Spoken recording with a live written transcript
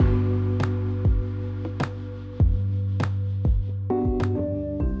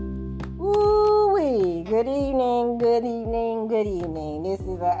Good evening, good evening, good evening. This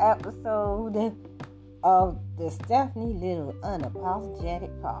is an episode of the Stephanie Little Unapologetic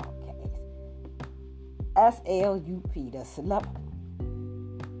Podcast. SLUP, the Slup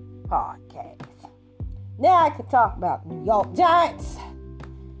Podcast. Now I can talk about New York Giants,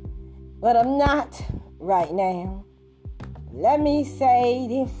 but I'm not right now. Let me say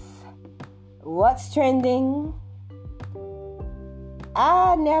this. What's trending?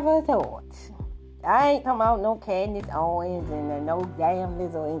 I never thought. I ain't talking about no Candace Owens and no damn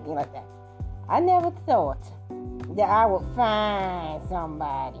Liz or anything like that. I never thought that I would find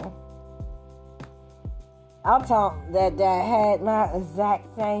somebody I'm talking that had my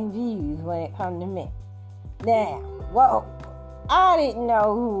exact same views when it come to me. Now, well, I didn't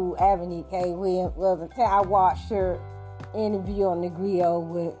know who Eboni K. Williams was until I watched her interview on the griot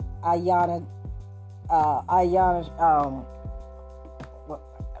with Ayana,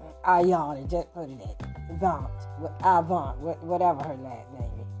 just put it at Avant, whatever her last name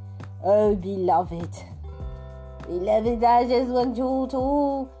is. Oh, beloved, I just want you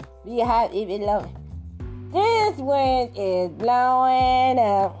to be happy, beloved. This wind is blowing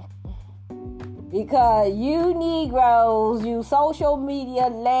up because you Negroes, you social media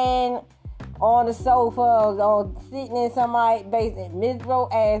land on the sofa or sitting in somebody's basement, miserable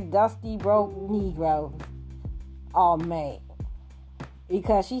ass, dusty, broke Negroes. Oh, man.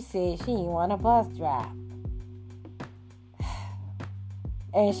 Because she said she didn't want a bus drive.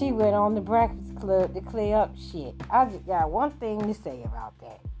 And she went on the Breakfast Club to clear up shit. I just got one thing to say about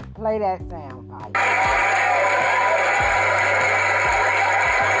that. Play that sound bite. What's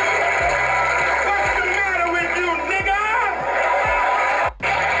the matter with you, nigga?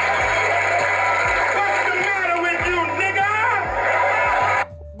 What's the matter with you, nigga?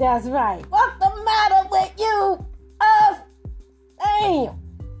 That's right. What's the matter with you? Us? Damn.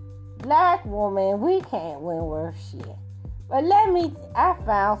 Black woman, we can't win worth shit. But I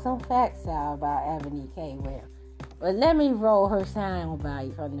found some facts out about Eboni K. Williams. But let me roll her sound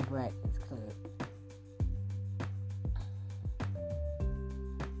bite from the Breakfast Club.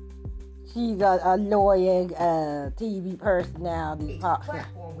 She's a lawyer, TV personality.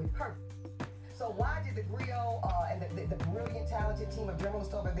 Platform with purpose. So why did the griot and the brilliant, talented team of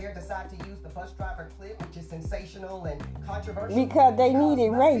journalists over there decide to use the bus driver clip, which is sensational and controversial? Because they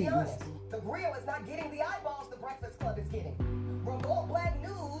needed ratings. The griot is not getting the eyeballs the Breakfast Club is getting. Remote Black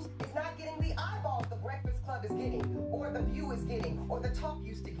News is not getting the eyeballs the Breakfast Club is getting, or the View is getting, or the Talk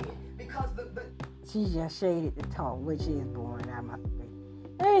used to get, because the She just shaded the talk, which is boring, I must say.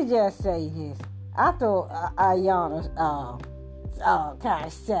 Let me just say this. I thought Ayana kind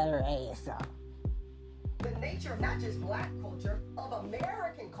of set her ass up. The nature of not just Black culture, of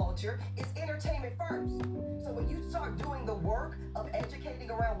American culture, is entertainment first. So when you start doing the work of educating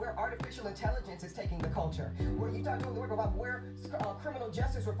around where artificial intelligence is taking the culture, where you start doing the work about where criminal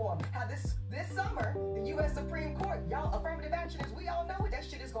justice reform, how this summer, the U.S. Supreme Court, y'all, affirmative action is, we all know what that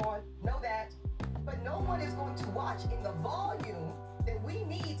shit is going, know that. But no one is going to watch in the volume that we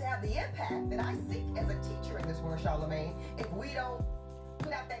need to have the impact that I seek as a teacher in this world, Charlamagne, if we don't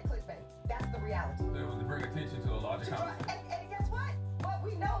put out that clickbait. That's the reality. It was to bring attention to a larger conversation. And guess what? What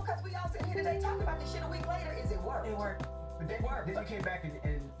we know, because we all sitting here today talking about this shit a week later, is it worked. It worked. But then you came back and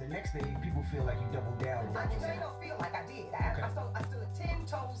the next day people feel like you doubled down. I don't feel like I did. I stood 10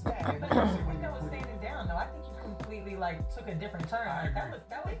 toes down. But I think that was standing down though. I think you completely took a different turn. I agree.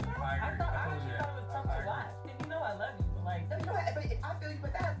 That was tough. I actually thought it was tough to watch. And you know I love you, but No, you know what? I feel you,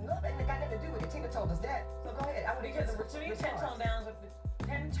 but that has nothing got nothing to do with it. Tina told us that. So go ahead. I want to hear the to me, 10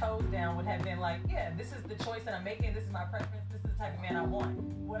 toes down would have been this is the choice that I'm making. This is my preference. This is the type of man I want.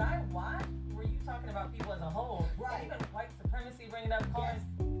 What I watched, were you talking about people as a whole? Right. Even white supremacy, bringing up cars,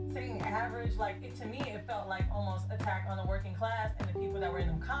 saying average. To me, it felt like almost attack on the working class and the people that were in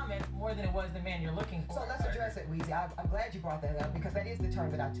the comments more than it was the man you're looking for. So let's address it, Weezy. I'm glad you brought that up because that is the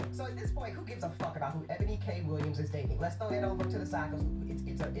term that I took. So at this point, who gives a fuck about who Eboni K. Williams is dating? Let's throw that over to the side because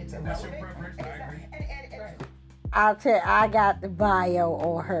it's a That's your preference. I agree. I'll tell you, I got the bio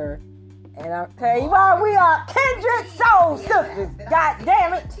on her. And I'll tell you why we are kindred soul sisters. God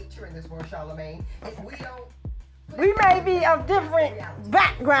damn it. Teacher in this world, Charlamagne. If we don't, we may be of different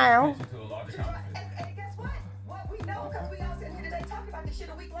background. Attention to a larger conversation. and guess what? What we know, because we all sitting here today talking about this shit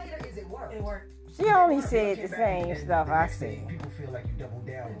a week later, is it worked. It worked. She only said the same stuff I said. People feel like you doubled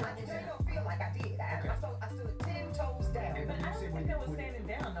down. I don't feel like I did. I stood 10 toes down. But I don't think that was standing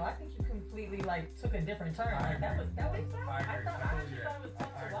down though. I think you completely took a different turn. I That was tough. agree. I actually thought it was tough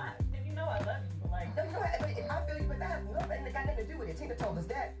to watch. And you know I love you, but No, you know what? I feel you, but that has nothing got nothing to do with it. Tina told us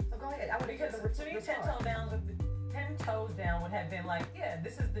that. So go ahead. I want to hear the to me, 10 10 toes down would have been like, yeah,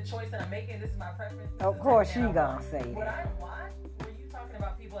 this is the choice that I'm making. This is my preference. Of course she gonna say What that. I watched, were you talking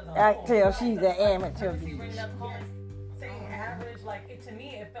about people as a I whole? tell she's an amateur Courtesy bitch. bringing up comments, saying average, like to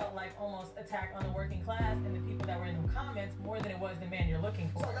me it felt like almost attack on the working class and the people that were in the comments more than it was the man you're looking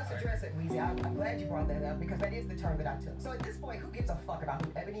for. So let's address it, Weezy. I'm glad you brought that up because that is the term that I took. So at this point, who gives a fuck about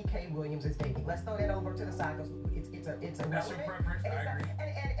who Eboni K. Williams is dating? Let's throw that over to the side because it's a That's your preference. I agree.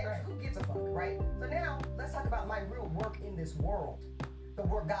 And who gives a fuck, right? So now let's talk about my real work in this world, the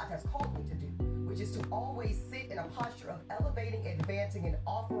work God has called me to do, which is to always sit in a posture of elevating, advancing, and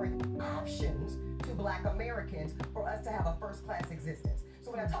offering options to Black Americans for us to have a first-class existence.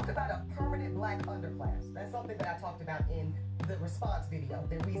 So when I talk about a permanent Black underclass, that's something that I talked about in the response video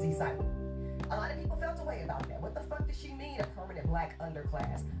that Weezy cited. A lot of people felt a way about that. What the fuck does she mean, a permanent Black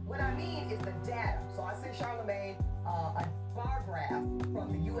underclass? What I mean is the data. So I sent Charlamagne a bar graph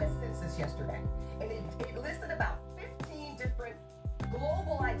from the U.S. Census yesterday, and it listed about 15 different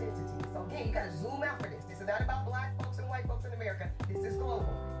global identities. So again, you gotta zoom out for this. This is not about Black folks and white folks in America. This is global.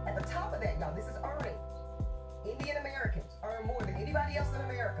 At the top of that, y'all, this is earning. Indian Americans earn more than anybody else in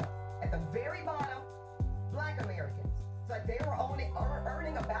America. At the very bottom, Black Americans. So they were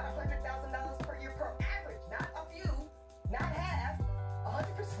earning about $100,000 per year per average. Not a few, not half. 100%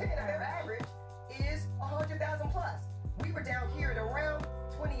 of their average is 100,000 plus. We were down here at around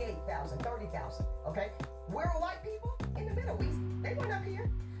 28,000, 30,000. Okay, where are white people? In the Middle East. They weren't up here.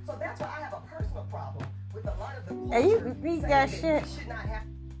 So that's why I have a personal problem with a lot of the culture. And you repeat that shit. We should not have.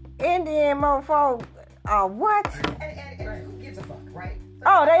 Indian mofo, what? And who gives a fuck, right? So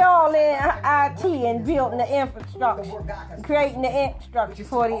Oh, they all in IT and building the infrastructure, creating the infrastructure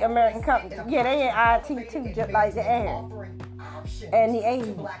for the American companies. Yeah, they in IT too, just like the air and the to A's.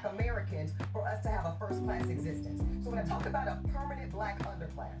 Black Americans for us to have a first-class existence. So when I talk about a permanent Black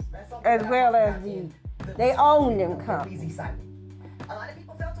underclass, that's something As that I well talked as about in they own them the companies. Weezy site. A lot of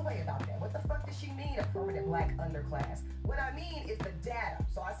people felt a way about that. What the fuck does she mean, a permanent Black underclass? What I mean is the data.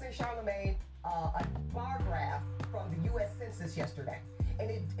 So I sent Charlamagne a bar graph from the U.S. Census yesterday, and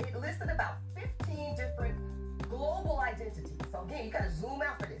it listed about 15 different global identities. So again, you gotta zoom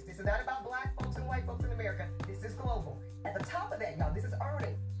out for this. This is not about Black folks and white folks in America. This is global. At the top of that, y'all, this is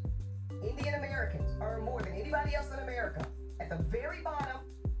earning. Indian Americans earn more than anybody else in America. At the very bottom,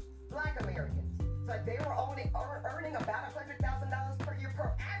 Black Americans. So they were earning about $100,000 per year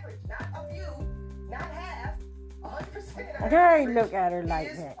per average. Not a few, not half. 100% of They look at her like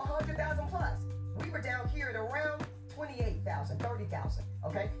is that. 100,000 plus. We were down here at around 28,000, 30,000.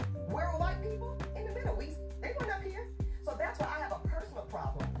 Okay, where are white people? In the Middle East. They weren't up here. So that's why I have a personal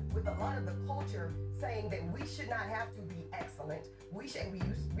problem with a lot of the culture saying that we should not have to be excellent. We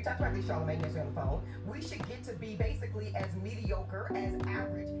talked about this, Charlamagne, yesterday on the phone. We should get to be basically as mediocre, as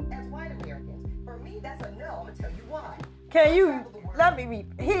average as white Americans. For me, that's a no. I'm gonna tell you why. Can you let me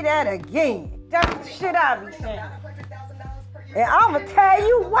hear that again? That's the shit I be saying. And I'm gonna tell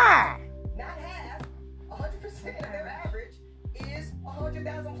you why. Not half, 100% of their average is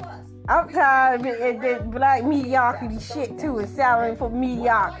 100,000 plus. I'm tired of this Black mediocrity shit too. It's salary for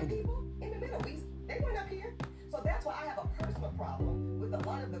mediocrity. In the Middle East, they weren't up here. So that's why I have a personal problem with a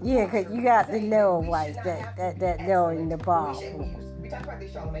lot of the Yeah, cause you got the saying little we should whites not that have to be know in the excellent. bar. We talked about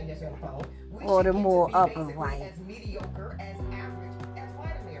this, Charlamagne, yesterday on the phone. We Or should the get more to be upper basically white. as mediocre, as average as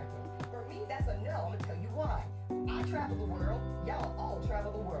white Americans. For me, that's a no. I'm gonna tell you why. I travel the world. Y'all all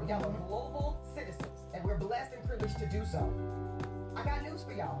travel the world. Y'all are global citizens, and we're blessed and privileged to do so. I got news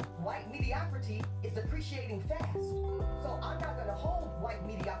for y'all. White mediocrity is depreciating fast. So I'm not gonna hold white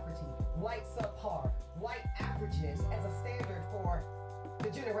mediocrity, white subpar, white averages as a standard for the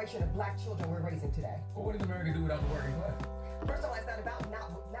generation of Black children we're raising today. Well, what does America do without the working class? First of all, it's not about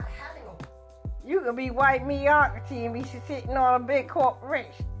not having a. You could be white mediocrity and be sitting on a big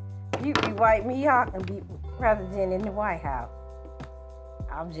corporation. You be white mediocrity and be president in the White House.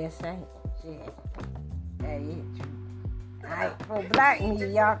 I'm just saying. Shit. That is true. I ain't for Black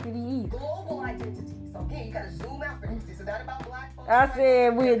mediocrity either. Global identity. So again, you gotta zoom out for this. This is not about Black folks. I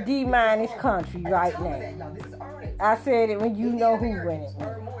said we're a D- country At right the top of now. that, y'all, this is earning. I said it when you Indian know who Americans winning.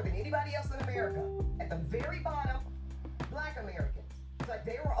 earn more than anybody else in America. At the very bottom, Black Americans. It's like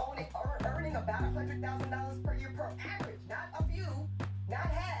they were earning about $100,000 per year per average. Not a few, not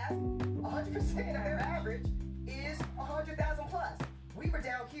half. 100% of their average is 100,000 plus. We were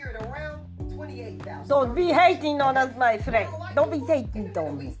down here at around 28,000. Don't be hating on us, my friend. Don't be hating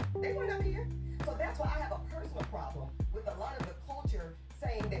on me. They weren't up here. So that's why I have a personal problem with a lot of the culture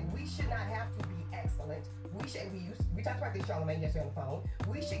saying that we should not have to be excellent. We talked about this, Charlamagne, yesterday on the phone.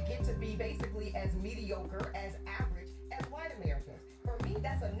 We should get to be basically as mediocre, as average as white Americans. For me,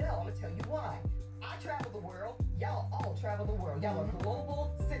 that's a no. I'm gonna tell you why. I travel the world. Y'all all travel the world. Y'all are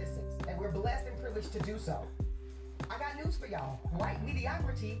global citizens, and we're blessed and privileged to do so. I got news for y'all. White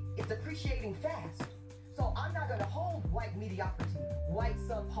mediocrity is depreciating fast. So I'm not going to hold white mediocrity, white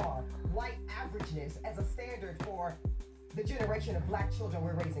subpar, white averageness as a standard for the generation of black children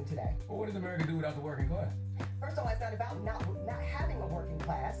we're raising today. Well, what does America do without the working class? First of all, it's not about not having a working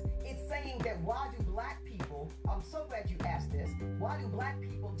class. It's saying that why do black people, I'm so glad you asked this, why do black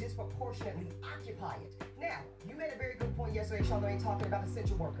people disproportionately occupy it? Now, you made a very good point yesterday, Charlamagne, talking about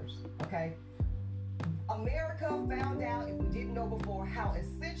essential workers, okay? America found out, if we didn't know before, how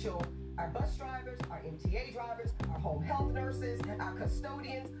essential our bus drivers, our MTA drivers, our home health nurses, our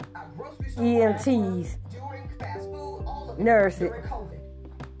custodians, our grocery store EMTs, during fast food, all of it nurses during COVID.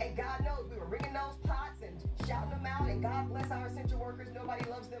 And God knows we were ringing those pots and shouting them out, and God bless our essential workers. Nobody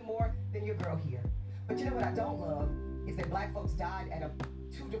loves them more than your girl here. But you know what I don't love is that black folks died at a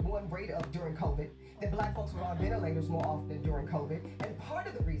 2-to-1 rate during COVID, that black folks were on ventilators more often during COVID. And part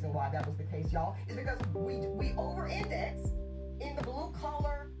of the reason why that was the case, y'all, is because we over-index in the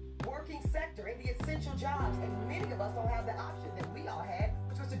blue-collar working sector, in the essential jobs, and many of us don't have the option that we all had,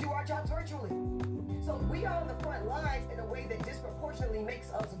 which was to do our jobs virtually. So we are on the front lines in a way that disproportionately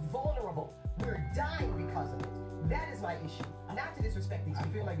makes us vulnerable. We're dying because of it. That is my issue. Not to disrespect these I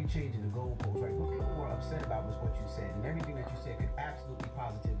people. feel like you're changing the goalposts, right? What people were upset about was what you said, and everything that you said could absolutely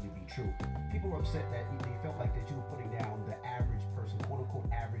positively be true. People were upset that they felt like that you were putting down the average person, quote unquote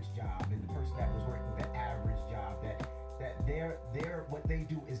average job, and the person that was working the average job, that their what they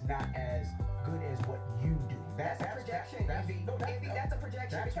do is not as good as what you do. That's a projection, Envy. That's a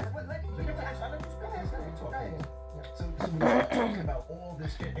projection. Because what, let me So when you're talking about all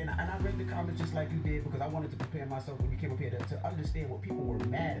this, and I read the comments just like you did because I wanted to prepare myself when you came up here to understand what people were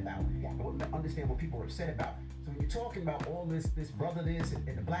mad about, to understand what people were upset about. So when you're talking about all this brother this,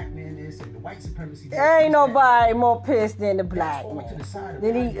 and the black man this, and the white supremacy this, there ain't nobody more pissed than the black man. To the side of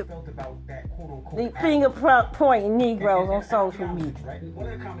then how you felt about that quote unquote. The finger pointing Negroes on social media. Right? One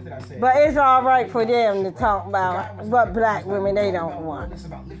of the comments that I said, but it's all right for them to talk about what black women they don't want. It's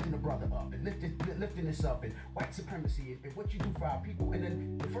about lifting the brother up and lifting this up and white supremacy and what you do for our people. And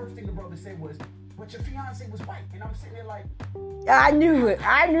then the first thing the brother said was, "But your fiance was white," and I'm sitting there like, I knew it.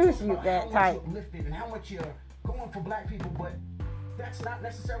 I knew she was that type. Lifted and how much you're going for black people, but that's not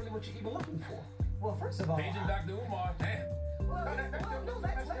necessarily what you're even looking for. Well, first of all, Paging Dr. Umar, damn.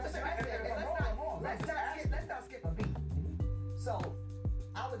 Let's not skip a beat. So,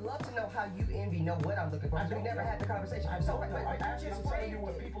 I would love to know how you, Envy, know what I'm looking for. We never had the conversation. I'm telling you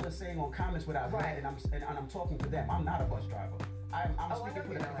what people are saying on comments without right. And I'm talking to them. I'm not a bus driver. I'm speaking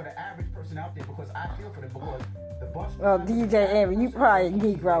for the average person out there because I feel for them because the bus. Well, DJ Envy, you probably a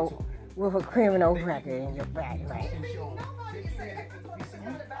Negro with a criminal record in your back, right?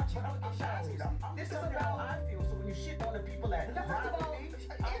 This is about how I feel. So when you shit on the people that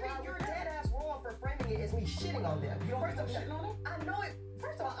Envy, you're dead ass wrong for framing it as me shitting on them. You don't shitting on them? I know it.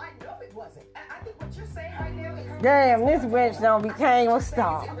 First of all, I know it wasn't. I think what you're saying right now is damn, this bitch don't became a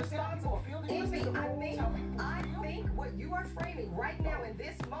star. Envy, I think what you are framing right now in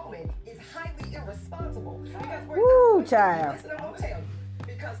this moment is highly irresponsible. Because woo, child. Listen, I'm gonna tell you.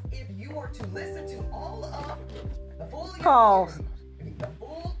 Because if you were to listen to all of the full pause.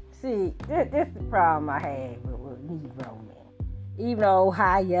 See, this is the problem I had with Negro men. Even though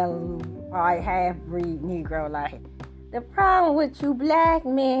high yellow, or half-breed Negro like it. The problem with you black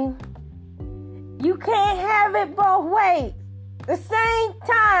men, you can't have it both ways. The same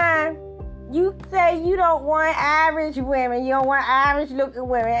time, you say you don't want average women, you don't want average-looking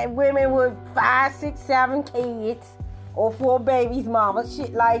women, women with 5, 6, 7 kids, or 4 babies, mama,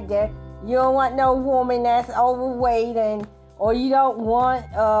 shit like that. You don't want no woman that's overweight or you don't want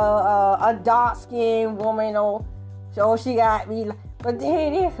a dark-skinned woman, or so she got me. But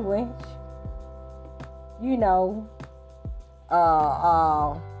then this wench, you know,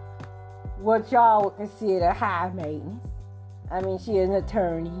 what y'all would consider high maintenance. I mean, she is an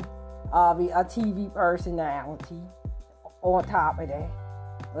attorney, a TV personality. On top of that,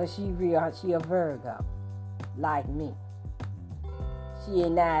 but she a Virgo, like me. She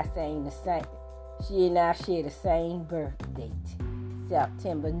and I saying the same. She and I share the same birth date,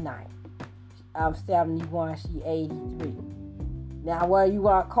 September 9th. I'm 71, she 83. Now, whether you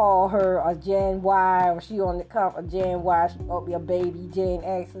want to call her a Gen Y or she on the cup of Gen Y, she might be a baby Gen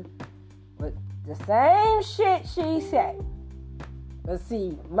X. But the same shit she said. But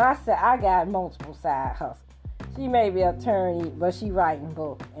see, I got multiple side hustles. She may be an attorney, but she writing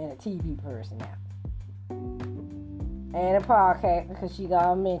books and a TV personality. And a podcast, because she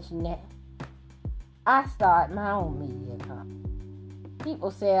gonna mention that. I started my own media company.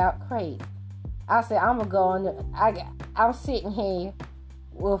 People say I'm crazy. I said, I'm going to go on. I'm sitting here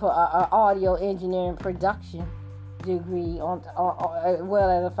with an audio engineering production degree as well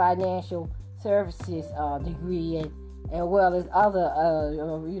as a financial services degree and well as other,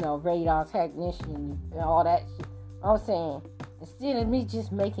 radar technician and all that shit. I'm saying, instead of me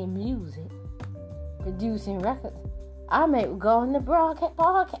just making music, producing records, I may go on the broadcast,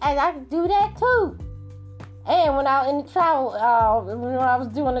 and I can do that too. And when I was in the trial, when I was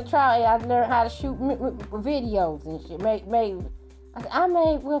doing the trial, I learned how to shoot videos and shit. I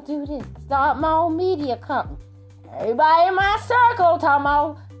may well do this. Start my own media company. Everybody in my circle talking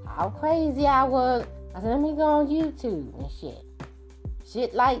about how crazy I was. I said, let me go on YouTube and shit.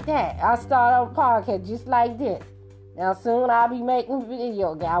 Shit like that. I start a podcast just like this. Now soon I'll be making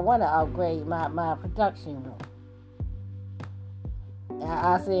video. I want to upgrade my production room.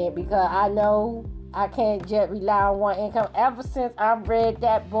 I said, because I know I can't just rely on one income. Ever since I read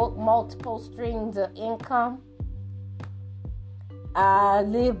that book, Multiple Streams of Income, I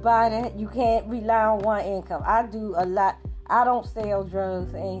live by that. You can't rely on one income. I do a lot. I don't sell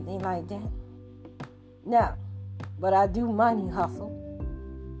drugs or anything like that. No. But I do money hustle.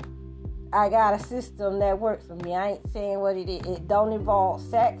 I got a system that works for me. I ain't saying what it is. It don't involve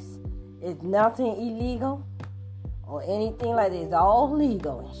sex. It's nothing illegal or anything like that. It's all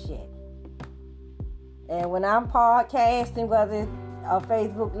legal and shit. And when I'm podcasting, whether it's a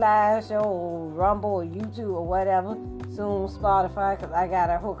Facebook Live show or Rumble or YouTube or whatever, soon Spotify, because I got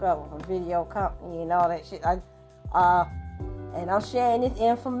to hook up with a video company and all that shit. And I'm sharing this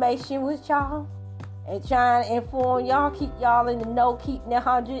information with y'all and trying to inform y'all, keep y'all in the know, keep the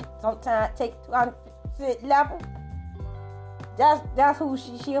 100, sometimes take 200% level. That's who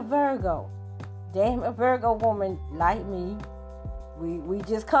she a Virgo. Damn, a Virgo woman like me. We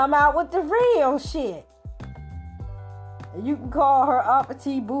just come out with the real shit. And you can call her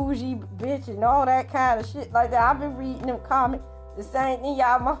uppity, bougie, bitch, and all that kind of shit like that. I've been reading them comments. The same thing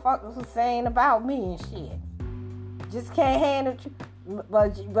y'all motherfuckers was saying about me and shit. Just can't handle it.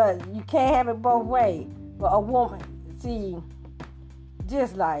 But you can't have it both ways. But a woman, see,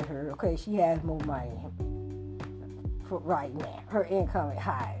 just like her, okay, she has more money for right now. Her income is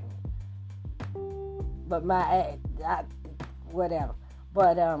higher. But whatever.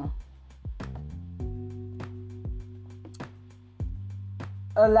 But,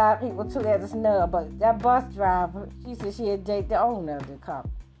 a lot of people took that as snub, but that bus driver, she said she'd date the owner of the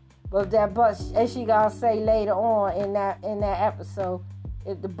company. But that bus, as she gonna say later on in that episode,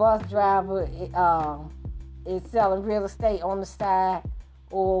 if the bus driver is selling real estate on the side,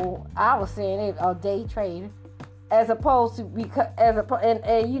 or I was saying it, a day trader, as opposed to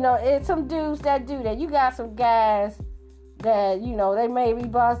it's some dudes that do that. You got some guys that they may be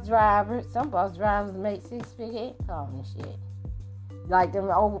bus drivers. Some bus drivers make 6-figure income and shit. Like them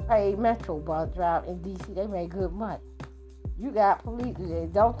overpaid Metro bus driver in DC, they make good money. You got police.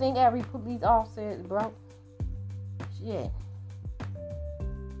 Don't think every police officer is broke. Shit.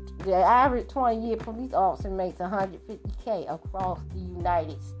 The average 20-year police officer makes $150K across the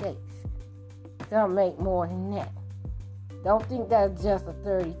United States. Some make more than that. Don't think that's just a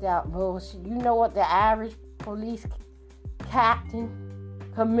 $30,000 bullshit. You know what the average police captain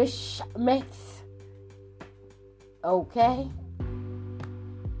commission makes? Okay?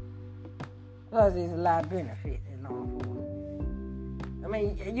 Because there's a lot of benefits in law enforcement. I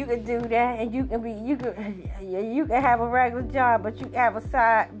mean, you can do that, and you can have a regular job, but you can have a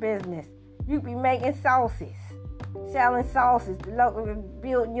side business. You can be making sauces, selling sauces,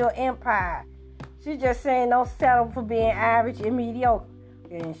 building your empire. She's just saying don't settle for being average and mediocre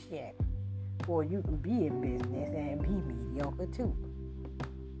and shit. Or you can be in business and be mediocre too.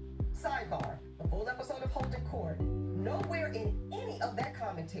 Sidebar, the full episode of Holding Court. Nowhere in any of that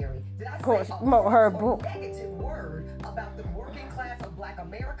commentary did I say a negative word about the working class of Black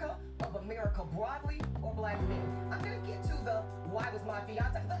America, of America broadly, or Black men. I'm going to get to the why was my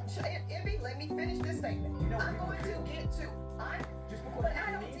fiance. Ebby, let me finish this statement. I'm going to get to. But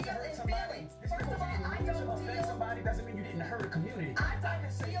I don't deal in feelings. First of all, I don't deal. Somebody doesn't mean you didn't hurt a community. I don't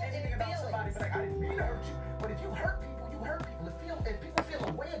deal in feelings. Somebody, but I didn't mean to hurt you. But if you hurt people, you hurt people. If people feel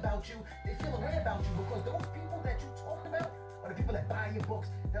a way about you, they feel a way about you because those people that you talked about are the people that buy your books,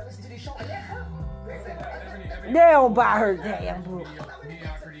 that listen to these shows, and that hurt. They don't buy her damn book.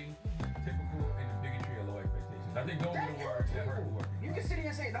 Mediocrity, typical, and the bigotry of low expectations. I think those are the words that hurt the work. You can sit here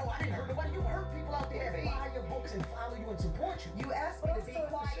and say, no, I didn't hurt nobody. You hurt people out there that buy your books and follow you and support you. You asked me to be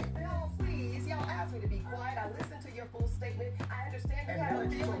quiet. No, please. Y'all asked me to be quiet. I listened to your full statement. I understand you have a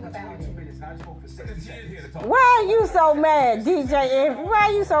feeling about it. I spoke for 60 seconds. Why are you so mad, DJ Envy? Why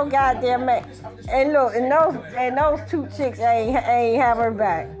are you so goddamn mad? And look, and those two chicks ain't have her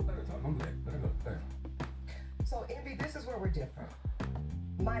back. we're different.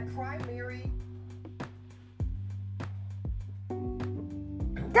 My primary.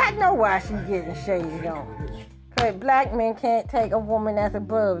 I know why she's getting shaded on. Cause black men can't take a woman that's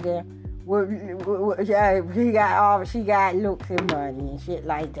above them. She got looks and money and shit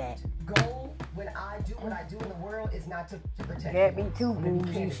like that. Goal when I do what I do in the world is not to protect. Get me too,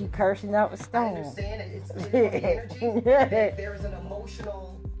 bougie. She cursing up a I stone. understand it. It's energy. There is an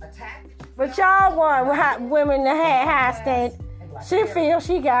emotional attack. But y'all want women to have high standards. She feels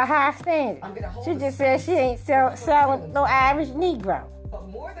she got high standards. She just said she ain't selling no average Negro. But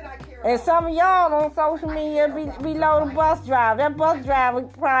more than I care And some of y'all on social media below the bus driver. That bus driver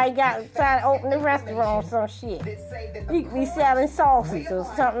probably got trying to open the restaurant or some shit. He could be selling sauces or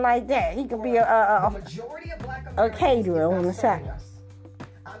something like that. He could be a caterer on the side.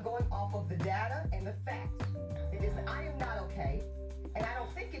 I'm going off of the data and the facts. It is I am not okay, and I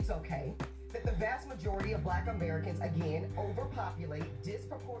don't think it's okay that the vast majority of black Americans, again, overpopulate,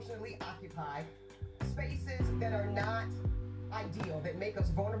 disproportionately occupy spaces that are not ideal, that make us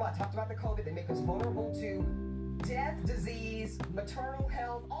vulnerable. I talked about the COVID, that make us vulnerable to death, disease, maternal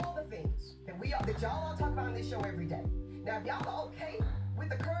health, all the things that y'all all talk about on this show every day. Now, if y'all are okay with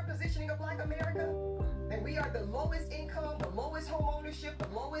the current positioning of black America, that we are the lowest income, the lowest home ownership, the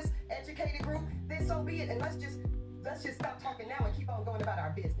lowest educated group, then so be it. And let's just stop talking now and keep on going about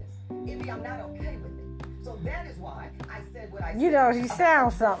our business. Envy, I'm not okay with it. So that is why I said what I said. You know, she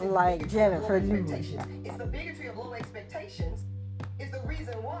sounds something like Jennifer Lewis. It's the bigotry of low expectations is the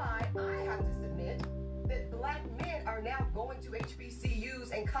reason why I have to submit that black men are now going to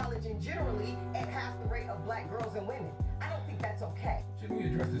HBCUs and college and generally at half the rate of black girls and women. I don't think that's okay. Shouldn't we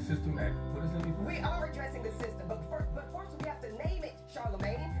address the system act? What does that mean? We are addressing the system, but first we have to name it,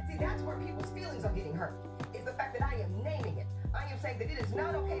 Charlemagne. See, that's where people's feelings are getting hurt. It's the fact that I am naming it. I am saying that it is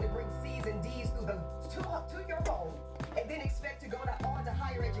not okay to bring C's and D's through to your home and then expect to go on to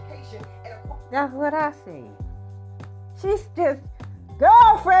higher education. That's what I see. She's just,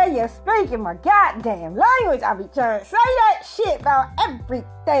 girlfriend, you're speaking my goddamn language. I be trying to say that shit about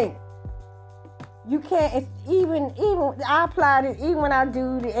everything. You can't, it's even, I apply this, even when I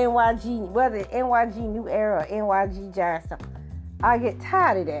do the NYG, whether NYG New Era or NYG Giant stuff, I get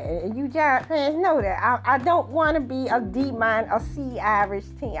tired of that. And you Giant fans know that. I don't want to be a D- a C average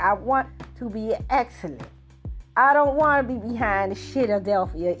team. I want to be excellent. I don't want to be behind the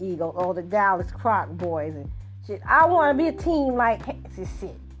Philadelphia Eagles or the Dallas Croc Boys and shit. I want to be a team like Kansas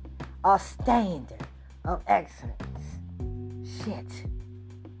City. A standard of excellence. Shit.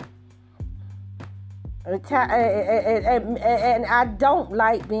 And I don't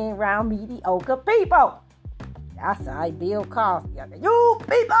like being around mediocre people. That's like Bill Cosby. You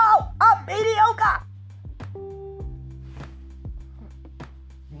people are mediocre.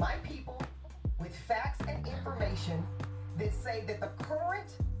 My people with facts and information that say that the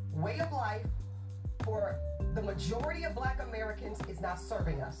current way of life for the majority of black Americans is not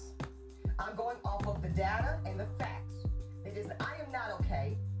serving us. I'm going off of the data and the facts. It is, I am not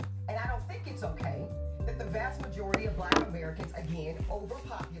okay, and I don't think it's okay, that the vast majority of black Americans, again,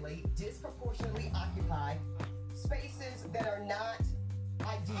 overpopulate, disproportionately occupy spaces that are not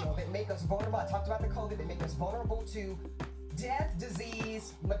ideal, that make us vulnerable. I talked about the COVID, that make us vulnerable to death,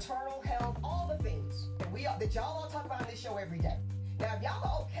 disease, maternal health, all the things that y'all all talk about on this show every day. Now, if y'all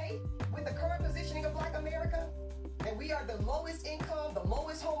are okay with the current positioning of black America, and we are the lowest income, the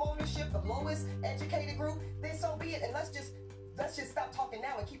lowest home ownership, the lowest educated group, then so be it. And let's just stop talking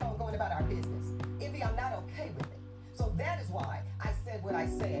now and keep on going about our business. Envy, I'm not okay with it. So that is why I said what I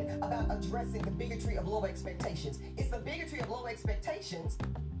said about addressing the bigotry of low expectations. It's the bigotry of low expectations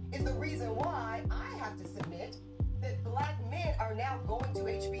is the reason why I have to submit that black men are now going to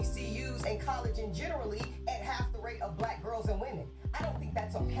HBCUs and college and generally at half the rate of black girls and women. I don't think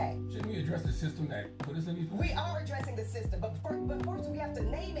that's okay. Shouldn't we address the system act? What does that mean? We are addressing the system, but first we have to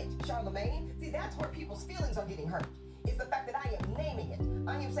name it, Charlemagne. See, that's where people's feelings are getting hurt. It's the fact that I am naming it.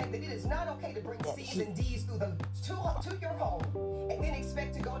 I am saying that it is not okay to bring C's and D's through to your home and then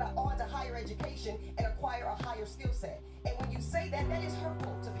expect to go on to higher education and acquire a higher skill set. And when you say that, that is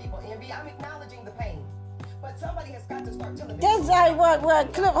hurtful to people, Envy. I'm acknowledging the pain. But somebody has got to start telling me. That's like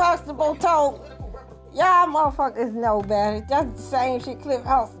what Cliff Huxtable told. Y'all motherfuckers know better. That's the same shit Cliff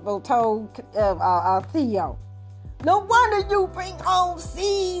Huxtable told Theo. No wonder you bring home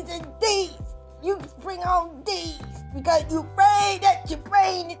C's and D's. You bring home D's because you afraid that your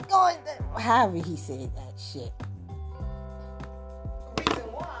brain is going to... However he said that shit. The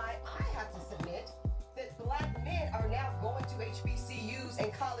reason why I have to submit that black men are now going to HBCUs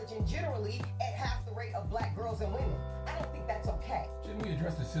and college and generally at half the rate of black girls and women. I don't think that's okay. Shouldn't we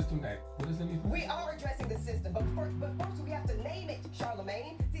address the system that put us in these We are addressing the system, but first we have to name it,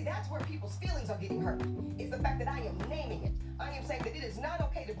 Charlemagne. See, that's where people's feelings are getting hurt. It's the fact that I am naming it. I am saying that it is not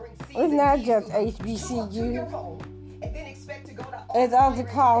okay to bring seeds It's not and just yeast to your HBCU. home and then expect to go to It's higher other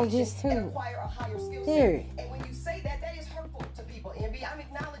colleges education and too. acquire a higher skill Period. set. And when you say that, that is hurtful to people. Envy, I'm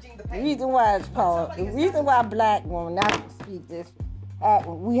acknowledging the The pain. reason why it's called, the reason why black women, not to speak this,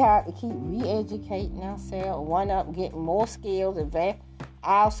 we have to keep re-educating ourselves, one up, getting more skills, advance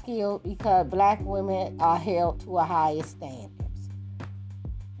our skills, because black women are held to a higher standards.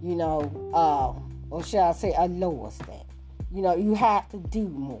 You know, or shall I say a lower standard. You know, you have to do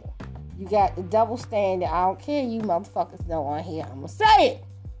more. You got the double standard. I don't care you motherfuckers know on here. I'm going to say it.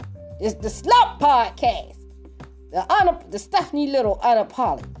 It's the Slump Podcast. The Stephanie Little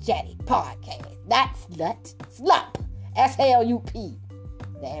Unapologetic Podcast. Not slut. Slump. SLUP.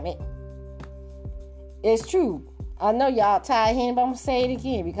 Damn it. It's true. I know y'all tired of hearing, but I'm going to say it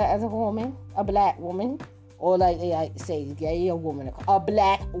again. Because as a woman, a black woman, or like they like to say, a woman, a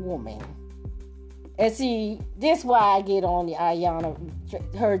black woman. And see, this why I get on the Ayana,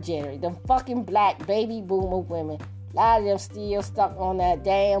 her generation. Them fucking black baby boomer women. A lot of them still stuck on that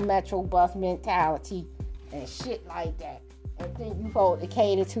damn Metro bus mentality and shit like that. And think you supposed to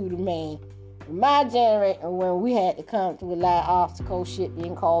cater to the man. In my generation, when we had to come through a lot of obstacle shit,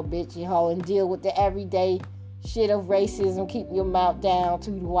 being called bitch and hoe, and deal with the everyday shit of racism, keeping your mouth down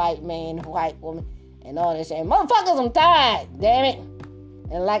to the white man, the white woman, and all that shit. Motherfuckers, I'm tired, damn it.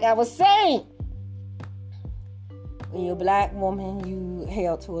 And like I was saying, when you're a black woman, you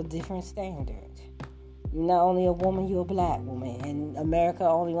held to a different standard. You're not only a woman, you're a black woman. And America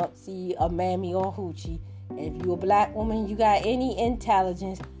only wants to see a mammy or a hoochie. And if you're a black woman, you got any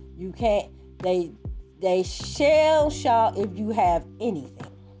intelligence, you can't, they shall shout if you have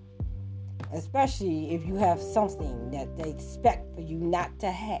anything. Especially if you have something that they expect for you not to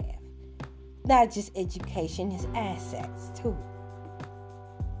have. Not just education, it's assets too.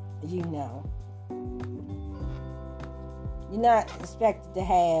 You know. You're not expected to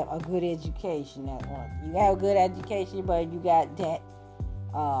have a good education at once. You have a good education, but you got debt,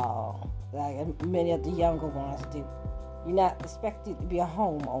 like many of the younger ones do. You're not expected to be a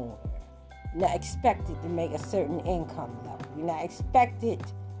homeowner. You're not expected to make a certain income level. You're not expected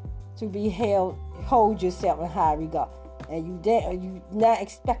to be hold yourself in high regard. And you're not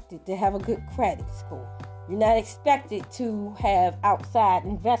expected to have a good credit score. You're not expected to have outside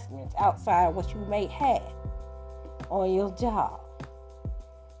investments outside what you may have on your job.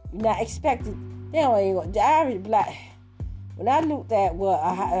 You're not expected. They don't even, the average black. When I looked at what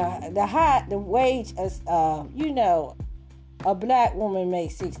the wage is, a black woman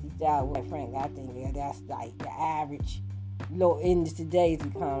makes $60,000. Frankly, I think that's like the average low in today's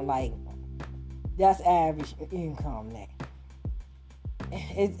economy. Like that's average income now.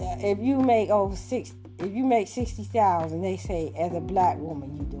 If you make if you make $60,000, they say as a black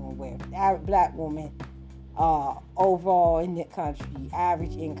woman you doing well. The average black woman, overall in the country,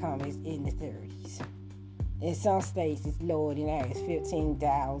 average income is in the 30s. In some states, it's lower than that. It's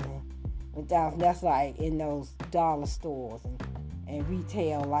 $15,000. That's like in those dollar stores and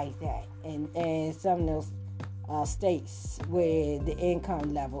retail like that. And some of those states where the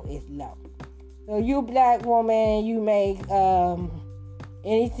income level is low. So you a black woman, you make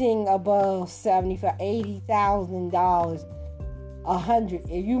anything above $75,000, $80,000, $100,000.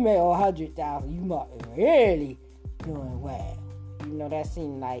 If you make $100,000, you might be really doing well. You know that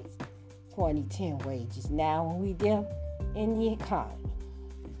seemed like 2010 wages. Now when we deal in the economy.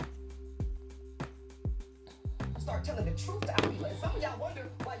 Start telling the truth to people. And some of y'all wonder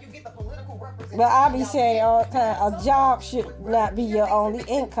why you get the political representation. But I be saying all the time, a job should not be your only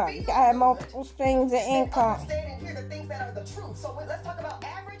income. You gotta have multiple streams of income. Understand and hear the things that are the truth. So let's talk about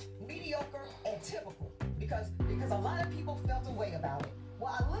average, mediocre, and typical. Because a lot of people felt a way about it.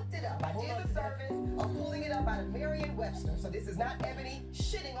 Well, I looked it up. I did the service of pulling it up out of Merriam-Webster. So this is not Eboni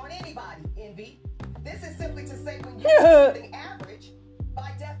shitting on anybody, Envy. This is simply to say when you're something average,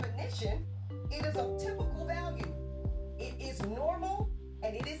 by definition, it is of typical value. It is normal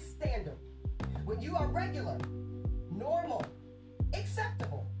and it is standard. When you are regular, normal,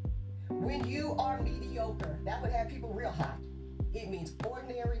 acceptable. When you are mediocre, that would have people real hot. It means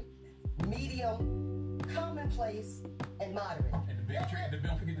ordinary, medium, commonplace, and moderate. And the bigotry,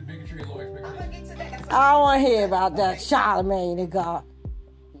 don't forget the bigotry and low expectations. I'm gonna get to that. That's I don't want to hear about that Charlemagne and God.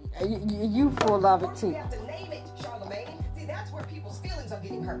 You full of it First, too. we have to name it, Charlemagne. See, that's where people's feelings are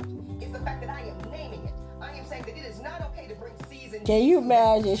getting hurt. It's the fact that I am naming it. I am saying that it is not okay to bring season. Can you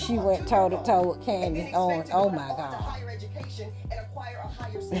imagine she went toe to toe with Candace Owens? Oh my God. Higher education and acquire a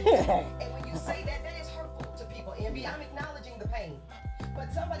higher skill. And when you say that, that is hurtful to people. Envy. I'm acknowledging the pain.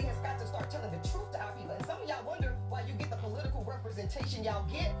 But somebody has got to start telling the truth to our people. And some of y'all wonder why you get the political representation y'all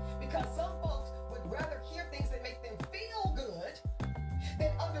get, because some folks would rather hear things that make them feel good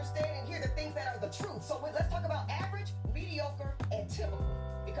than understand and hear the things that are the truth. So let's talk about average, mediocre, and typical,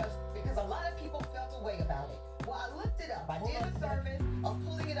 because a lot of people felt a way about it. Well, I looked it up. I did the service of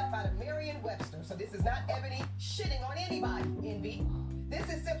pulling it up out of Merriam-Webster. So this is not Ebony shitting on anybody, Envy. This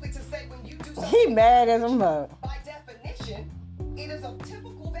is simply to say when you do something. He mad as a mug. By definition, it is of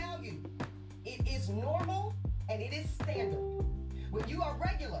typical value. It is normal and it is standard. When you are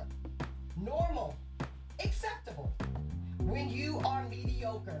regular, normal, acceptable. When you are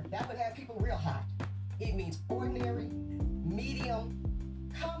mediocre, that would have people real hot. It means ordinary, medium,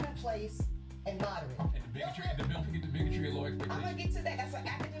 commonplace, and moderate. And the bigotry, don't forget the bigotry and low expectations. I'm gonna get to that. That's an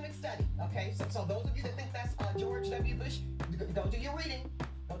academic study. Okay, so those of you that think that's George W. Bush, go do your reading.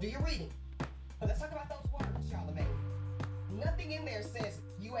 Go do your reading. But let's talk about those words, Charlamagne. Nothing in there says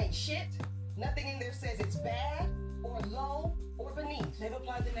you ain't shit. Nothing in there says it's bad or low or beneath. They've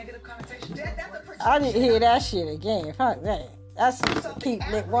applied the negative connotation. That's a projection. I didn't hear that shit again. Fuck that. That's keep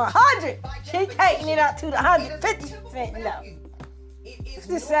it 100. She taking it up to the 150% now. It's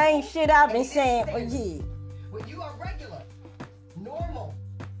the same shit I've been saying for years. When you are regular, normal,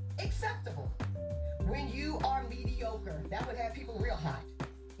 acceptable. When you are mediocre, that would have people real hot.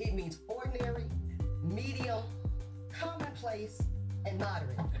 It means ordinary, medium, commonplace, and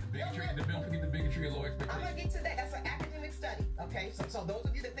moderate. And the bigotry, don't forget the bigotry and low expectations. I'm gonna get to that. That's an academic study. Okay, so those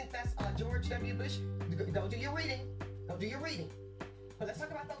of you that think that's George W. Bush, go do your reading. Go do your reading. But let's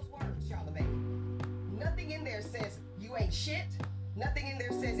talk about those words, Charlamagne. Nothing in there says you ain't shit. Nothing in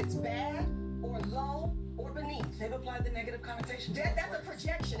there says it's bad or low or beneath. They've applied the negative connotation. That's a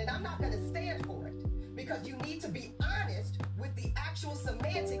projection, and I'm not going to stand for it, because you need to be honest with the actual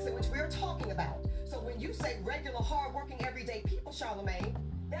semantics in which we're talking about. So when you say regular, hardworking, everyday people, Charlamagne,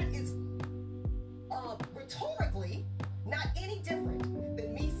 that is rhetorically not any different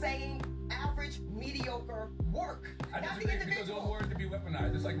than me saying average, mediocre work. I disagree because those words can be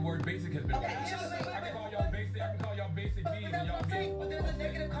weaponized, just like the word basic has been weaponized. I can call y'all basic, I can call y'all basic B's, and y'all be. But there's a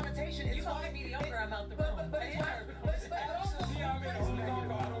negative connotation. It's You call me fine. mediocre, I'm out the room. But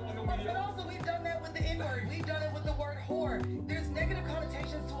also we've done that with the N-word. We've done it with the word whore. There's negative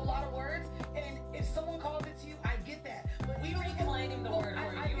connotations to a lot of words, and if someone calls it to you, I get that. But we reclaiming the word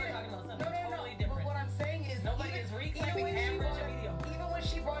whore. You were talking about something totally different. But what I'm saying is nobody is reclaiming average and mediocre. Even when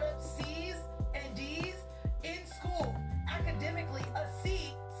she brought up C's and D's in school, academically, a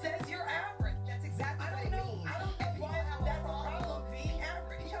C says you're average. That's exactly what it means. I don't know why that's a problem being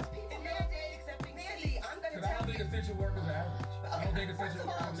average. Because people mandate accepting C's. I'm going to I tell don't think you. essential workers are average. I don't think essential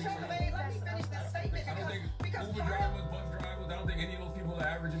workers are average. Let me finish that statement. I don't think because Uber drivers, bus drivers, I don't think any of those people are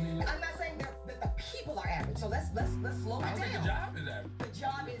average in the I'm not saying that the people are average. So let's slow it I don't think the down. job is average. The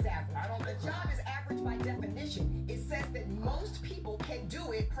job is average. I don't think The job is average by definition. It says that most people can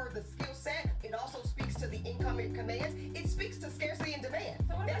do it per the skill set. It also speaks to the income it commands. It speaks to scarcity and demand.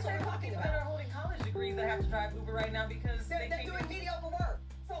 So what That's what about we're talking people that are about. holding college degrees that have to drive Uber right now because They're doing mediocre work.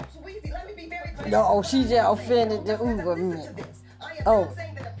 So Weezy, let me be very clear. No, she just offended the Uber Listen man. to this. I am Oh. not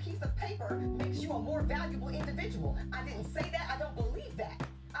saying that a piece of paper makes you a more valuable individual. I didn't say that. I don't believe that.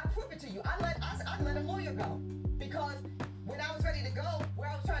 I prove it to you. I let a lawyer go because when I was ready to go, where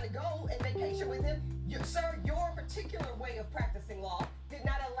I was trying to go and vacation with him, sir, your particular way of practicing law did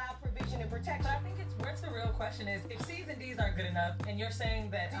not allow provision and protection. But I think what's the real question is, if C's and D's aren't good enough, and you're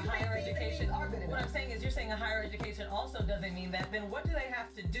saying that Do a you think higher C's and education, D's are good what enough? I'm saying is you're saying a higher education also doesn't mean that, then what do they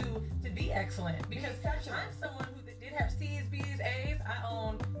have to do to be excellent? Because exceptional. I'm someone who did have C's, B's, A's. I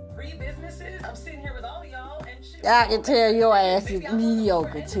own 3 businesses. I'm sitting here with all of y'all, and shit. I can tell your ass Maybe is I'm on the lower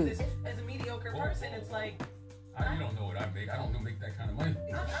mediocre end of too. this. As a mediocre person, it's like, You don't know what I make. I don't make that kind of money.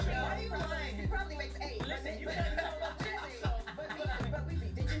 Why are you lying? He probably makes 8. listen, you But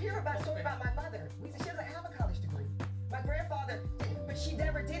Weezy, did you hear about the story about my mother? Weezy, she doesn't have a college degree. My grandfather didn't, but she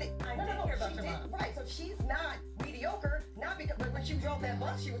never did it. I did hear about she your did. mom. Right, so she's not mediocre. Not because, but when she drove that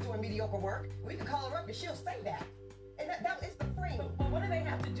bus, she was doing mediocre work. We can call her up and she'll say that. And that is the frame. But what do they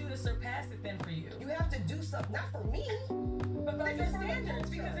have to do to surpass it then for you? You have to do something, not for me. But by your This is for the standards, culture.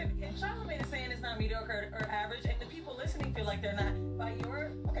 because if Charlamagne is saying it's not mediocre or average, and the people listening feel like they're not, by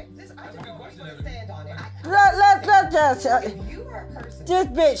your Okay, I That's a just good don't question, want to stand on it. Let's just. If you are a person, This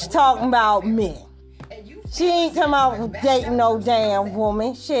bitch talking about men. and you She ain't talking about dating no damn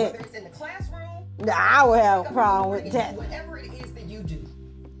woman. Shit. whether it's in the classroom, Nah, I would have a problem with that. whatever it is that you do,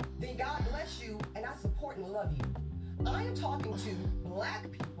 then God bless you, and I support and love you. I am talking to black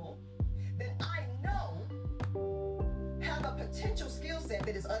people that I know have a potential skill set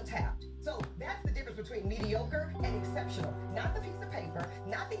that is untapped. So that's the difference between mediocre and exceptional. Not the piece of paper,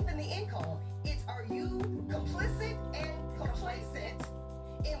 not even the income. It's, are you complicit and complacent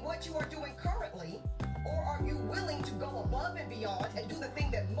in what you are doing currently, or are you willing to go above and beyond and do the thing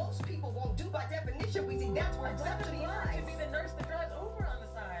that most people won't do? By definition, we see that's where exception lies. To be the nurse that drives Uber on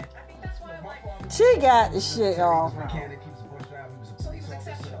the side. I think that's why I'm like. She got the shit off. Mechanic, he was a bus driver, he was a So he was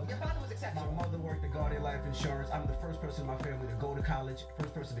exceptional. Your father was exceptional. My mother worked at Guardian Life Insurance. I'm the first person in my family to go to college,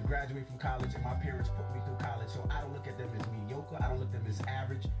 first person to graduate from college, and my parents put me through college. So I don't look at them as mediocre. I don't look at them as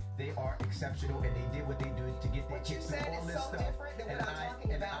average. They are exceptional, and they did what they did to get their What you kids through said all is this so stuff. different than what I'm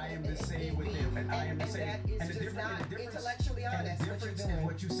talking about. I am the same with them, and I am the same. And that is just not intellectually honest. The difference is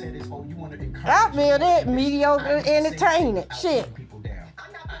what you said is, oh, you want to encourage. I feel that mediocre entertainer. Shit. People down.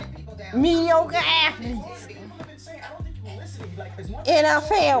 I'm not putting people down. Mediocre athletes. People have been saying, I don't think you were listening. Like, as much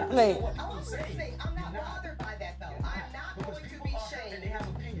NFL players. I'm listening. I'm not bothered by that though. I'm not going to be shamed. And they have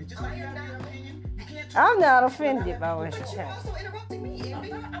opinions. Just like you have your opinion, you can't. I'm not offended by what she's But you're saying. also interrupting me,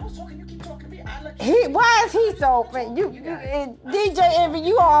 Envy. I was talking. You keep talking to me. I let you. Why is he so offended? DJ Envy,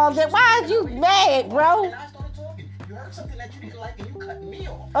 you all that. Why is you mad, bro? And I started talking. You heard something that you didn't like, and you cut me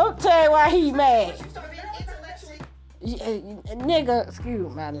off. I'll tell you why he mad. You start being intellectually. Nigga,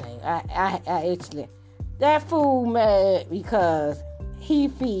 excuse my name. I actually, that fool mad because he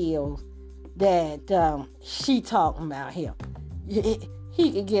feels that she talking about him.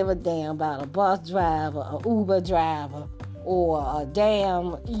 He could give a damn about a bus driver, a Uber driver, or a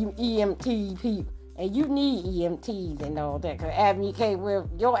damn EMT people. And you need EMTs and all that. Because Ebony K, where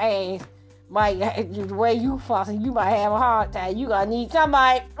your ass might, the way you fussing, you might have a heart attack. You gonna need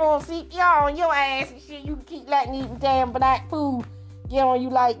somebody on CPR on your ass and shit. You can keep letting these damn black food get on you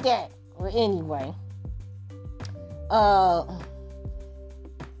like that. Well, anyway.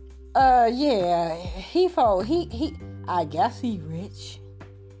 Yeah, he I guess he rich.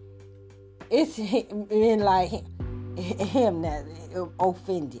 It's been like him that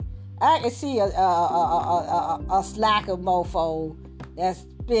offended. I can see a slacker mofo that's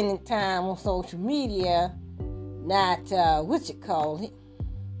spending time on social media, not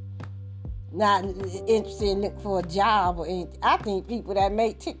not interested in looking for a job or anything. I think people that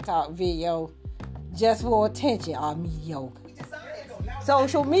make TikTok videos just for attention are mediocre.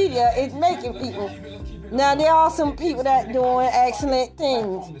 Social media is making people. Now there are some people that doing excellent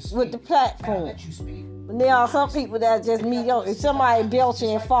things with the platform. But there are some people that just mediocre. If somebody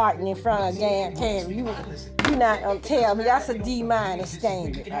belching and farting in front of a damn camera, you not gonna tell me that's a D-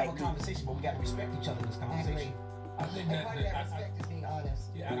 standard right there. Conversation, but we gotta respect each other in this conversation. I think And part of that respect is being honest.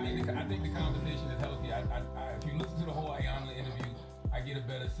 Yeah, I think the conversation is healthy. If you listen to the whole Ayanna interview, I get a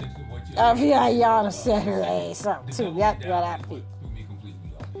better sense of what you're. I feel like y'all done set her ass up too. That's what I feel. Threw me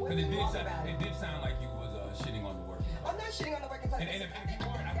completely off. Because it did sound like you was shitting on the working class. I'm not shitting on the working class. And if you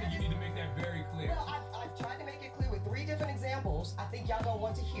weren't, I think you need to make that very clear. Well, I've tried to make it clear with 3 different examples. I think y'all don't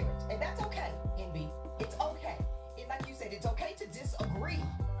want to hear it. And that's okay, NB. It's okay. Like you said, it's okay to disagree.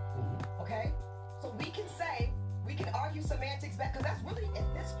 Okay? So we can argue semantics back, because that's really,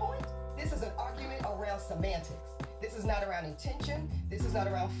 at this point, this is an argument around semantics. This is not around intention. This is not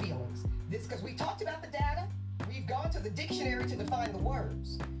around feelings. This, because we talked about the data. We've gone to the dictionary to define the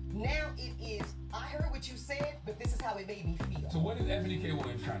words. Now it is, I heard what you said, but this is how it made me feel. So what is Ebony K.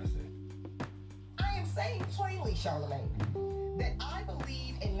 Williams trying to say? I am saying plainly, Charlamagne, that I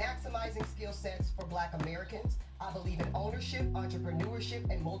believe in maximizing skill sets for Black Americans. I believe in ownership, entrepreneurship,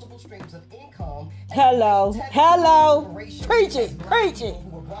 and multiple streams of income. Hello. Preach it. Who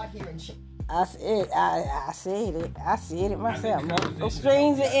were brought here in I said it myself. Multiple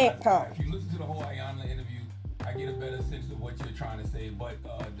streams of income. If you listen to the whole Ayanna interview, I get a better sense of what you're trying to say. But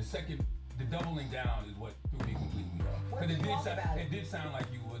the doubling down is what threw me completely off. Because it did sound like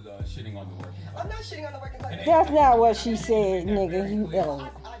you was shitting on the working class. I'm not shitting on the working class. That's not what she said, nigga. You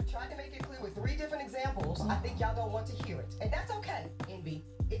ill. I've tried to make it clear with 3 different examples. I think y'all don't want to hear it. And that's okay, NB.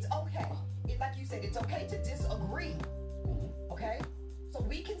 It's okay. Like you said, it's okay to disagree. Okay? So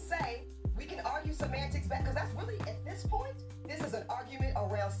we can argue semantics back, because that's really, at this point, this is an argument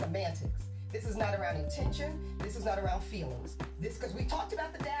around semantics. This is not around intention. This is not around feelings. This, because we talked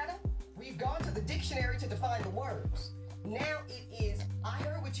about the data. We've gone to the dictionary to define the words. Now it is, I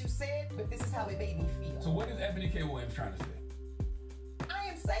heard what you said, but this is how it made me feel. So what is Ebony K. Williams trying to say? I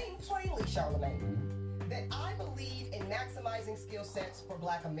am saying plainly, Charlamagne, that I believe in maximizing skill sets for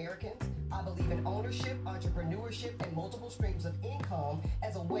Black Americans. I believe in ownership, entrepreneurship, and multiple streams of income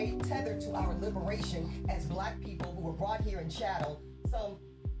as a way tethered to our liberation as Black people who were brought here and chattel some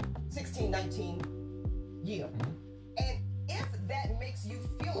 16, 19 year. And if that makes you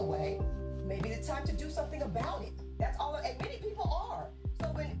feel a way, maybe it's time to do something about it. That's all, and many people are.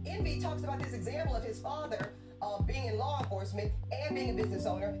 So when Envy talks about this example of his father being in law enforcement and being a business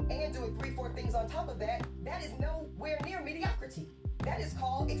owner and doing 3-4 things on top of that, that is nowhere near mediocrity. That is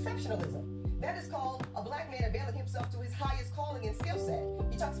called exceptionalism. That is called a black man availing himself to his highest calling and skill set.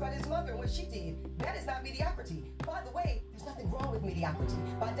 He talks about his mother and what she did. That is not mediocrity. By the way, there's nothing wrong with mediocrity.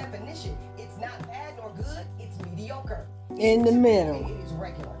 By definition, it's not bad nor good, it's mediocre. In the middle. It is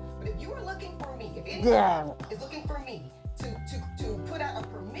regular. But if you are looking for me, if anyone is looking for me to put out a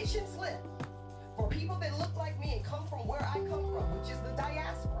permission slip for people that look like me and come from where I come from, which is the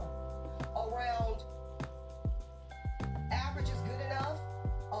diaspora, around average is good enough,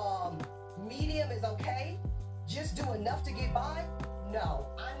 medium is okay, just do enough to get by, no,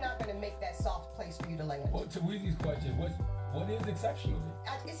 I'm not going to make that soft place for you to land. Well, to Weezy's question, what is exceptional?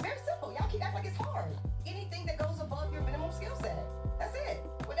 It's very simple. Y'all keep acting like it's hard. Anything that goes above your minimum skill set. That's it.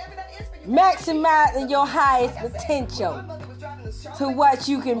 Whatever that is for you. Maximizing your highest potential to what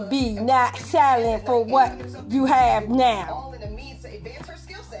you can be, not settling for what you have now. All in a means to advance her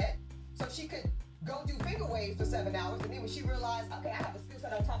skill set so she could go do finger waves for 7 hours, and then when she realized, okay, I have a skill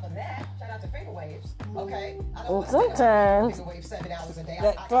set on top of that, shout out to finger waves, okay? I don't Sometimes finger waves 7 hours a day.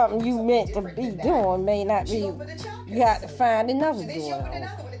 that's something you meant to be doing may not be. You have to find another Then she opened door.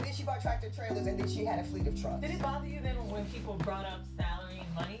 another one, and then she bought tractor trailers, and then she had a fleet of trucks. Did it bother you then when people brought up salary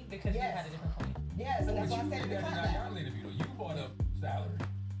and money because you had a different point? Yes, and that's why I said in the contact. You brought up salary.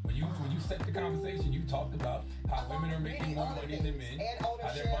 When you set the conversation, you talked about how women are making more money than men, how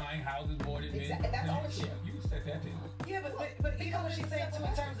they're buying houses more than men. And that's ownership. You set that thing. Yeah, but you know what she's saying too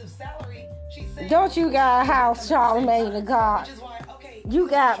in terms of salary. She's saying, Don't you got a house, Charlamagne the God? which is why, okay, You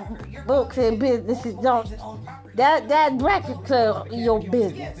got books and businesses. Don't that record club your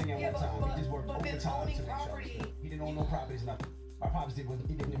business? Thing at one time. He just worked overtime to make sure he didn't own no properties, nothing. My pops he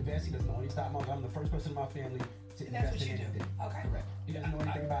didn't invest. He doesn't own any stock market. I'm the first person in my family to invest in anything. Okay. Correct. He doesn't know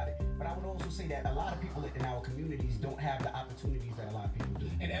anything about it. But I would also say that a lot of people in our communities don't have the opportunities that a lot of people do.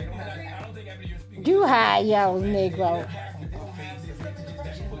 And I don't think you're speaking. You high, young Negro. They don't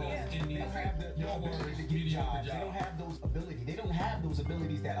have those abilities. They don't have those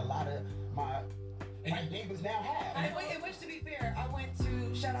abilities that a lot of my neighbors now have. In which, to be fair, I went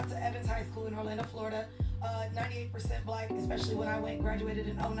to, shout out to Evans High School in Orlando, Florida, 98% black, especially when I graduated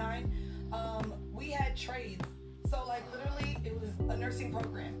in 09. We had trades. So like literally it was a nursing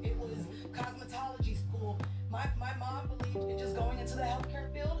program. It was cosmetology school. My mom believed in just going into the healthcare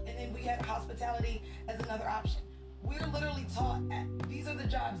field, and then we had hospitality as another option. We're literally taught these are the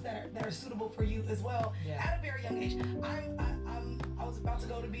jobs that are suitable for you as well at a very young age. I was about to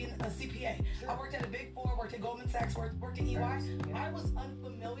go to be a CPA. Sure. I worked at a Big Four, worked at Goldman Sachs, worked at EY. I was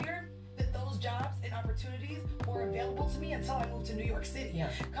unfamiliar that those jobs and opportunities were available to me until I moved to New York City. Yeah.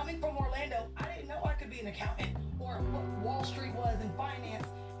 Coming from Orlando, I didn't know I could be an accountant or what Wall Street was in finance.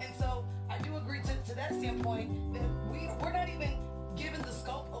 And so I do agree to that standpoint that we're not even given the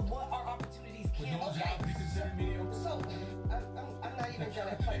scope of what our opportunities can be. So I'm not even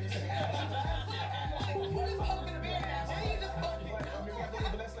gonna play this game. You just poking the bear now. You just poking.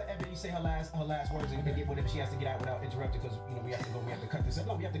 But let's let Ebony say her last words and get whatever she has to get out without interrupting, because we have to cut this up.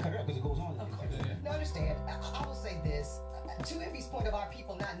 No, we have to cut her up because it goes on. No, understand. I will say this. To Envy's point of our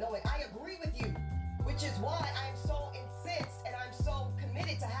people not knowing, I agree with you, which is why I am so incensed and I'm so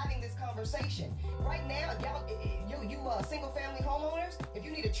committed to having this conversation. Right now, y'all, you single family homeowners, if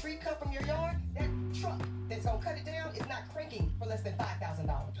you need a tree cut from your yard, that truck that's gonna cut it down is not cranking for less than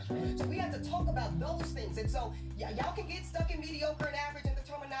 $5,000. So we have to talk about those things. And so y'all can get stuck in mediocre and average and the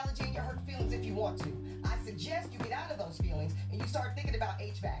terminology and your hurt feelings if you want to. I suggest you get out of those feelings and you start thinking about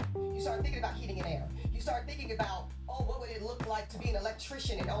HVAC. You start thinking about heating and air. You start thinking about, what would it look like to be an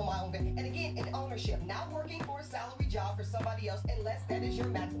electrician and own my own business? And again, in ownership, not working for a salary job for somebody else unless that is your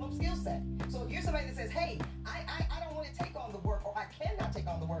maximum skill set. So if you're somebody that says, hey, I don't want to take on the work, or I cannot take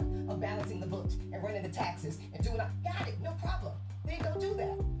on the work of balancing the books and running the taxes and doing got it, no problem. Then go do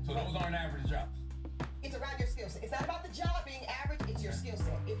that. So those aren't average jobs. It's around your skill set. It's not about the job being average, it's your skill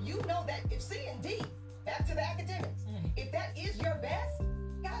set. If you know that, if C and D, back to the academics, if that is your best,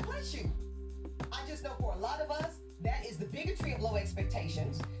 God bless you. I just know for a lot of us, that is the bigotry of low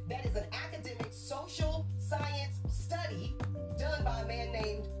expectations. That is an academic social science study done by a man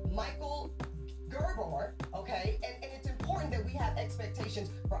named Michael Gerber, okay? And it's important that we have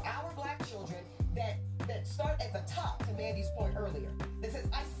expectations for our black children that start at the top, to Mandy's point earlier. That says,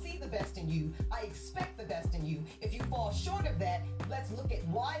 I see the best in you. I expect the best in you. If you fall short of that, let's look at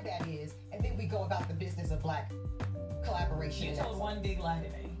why that is, and then we go about the business of black collaboration. You told one big lie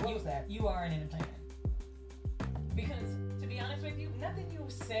today. What was that? You are an entertainer. Because, to be honest with you, nothing you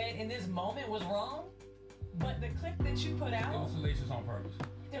said in this moment was wrong. But the clip that you put It out, was salacious on purpose.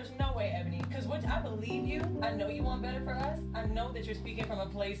 there's no way, Ebony. Because I believe you. I know you want better for us. I know that you're speaking from a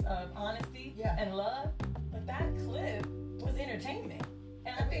place of honesty and love. But that clip was entertainment.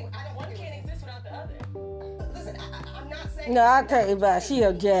 And I think one can't exist without the other. Listen, I'm not saying. No, I'll tell you about she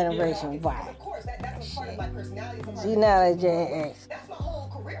a generation Y. Of course, that's a part of my personality. She not a Gen X. That's my whole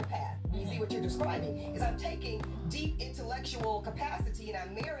career path. You see what you're describing is I'm taking deep intellectual capacity and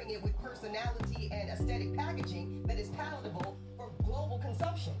I'm marrying it with personality and aesthetic packaging that is palatable for global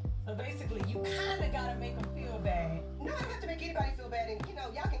consumption. So basically, you kind of got to make them feel bad. No, I don't have to make anybody feel bad, and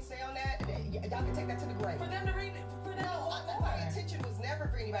y'all can stay on that. Y'all can take that to the grave. For them to read it, for them My intention was never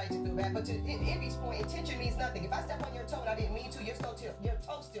for anybody to feel bad, but in Envy's point, intention means nothing. If I step on your toe and I didn't mean to, your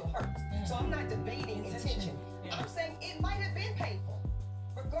toe still hurts. So I'm not debating intention. Yeah. I'm saying it might have been painful,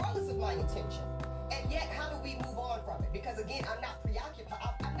 regardless of my intention. And yet, how do we move on from it? Because again, I'm not preoccupied.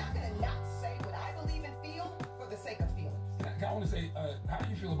 I'm not going to not say what I believe and feel for the sake of feelings. I want to say, how do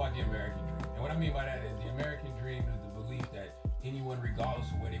you feel about the American dream? And what I mean by that is the American dream is the belief that anyone, regardless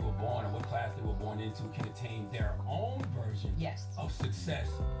of where they were born or what class they were born into, can attain their own version of success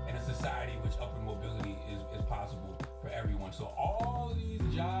in a society which upward mobility is possible for everyone. So all of these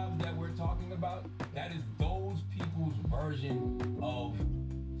jobs that we're talking about, that is those people's version of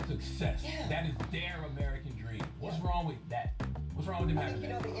success. Yeah. That is their American dream. What's wrong with that? What's wrong with them I having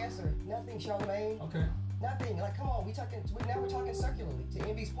think you that? know the answer. Nothing, Charlamagne. Okay. Nothing. Like, come on, now we're talking circularly, to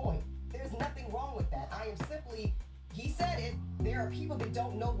Envy's point. There's nothing wrong with that. I am simply, he said it, there are people that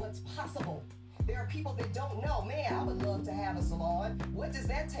don't know what's possible. There are people that don't know, man, I would love to have a salon. What does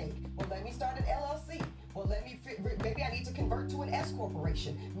that take? Well, let me start an LLC. Well, maybe I need to convert to an S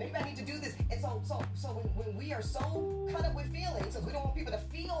corporation. Maybe I need to do this. And so when we are so caught up with feelings, because we don't want people to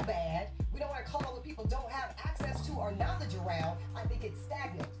feel bad, we don't want to call out what people don't have access to or knowledge around, I think it's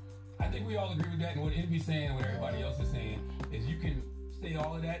stagnant. I think we all agree with that, and what Envy's saying and what everybody else is saying is you can say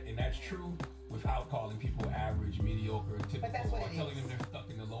all of that, and that's true, without calling people average, mediocre, typical, But that's what or it telling is. them they're stuck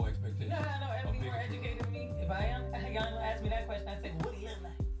in the low expectations. No, Ebony more educated than me. If y'all ask me that question, I'd say, what do you look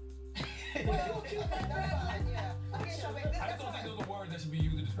like? Well, that's fine, yeah. Okay, so maybe I don't think those are words that should be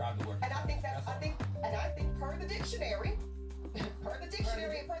used to describe the work. And I think per the dictionary, and per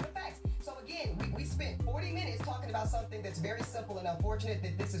the facts. So again, we spent 40 minutes talking about something that's very simple and unfortunate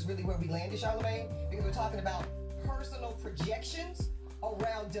that this is really where we landed, Charlamagne, because we're talking about personal projections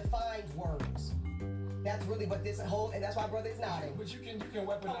around defined words. That's really what this whole, and that's why brother is nodding. But you can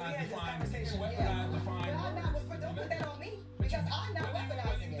weaponize defined. You can But weaponize defined. I'm not, but don't put that on me, because I'm not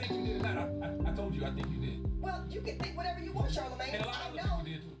weaponizing You it. think you did or not? I told you, I think you did. Well, you can think whatever you want, Charlamagne. And a lot of other people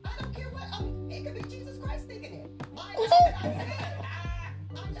did too. I don't care what. It could be Jesus Christ thinking it. I know what I said.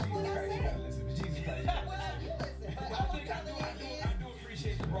 I know what I said. Listen to Jesus Christ. Well, you listen. But all I'm telling you is, I do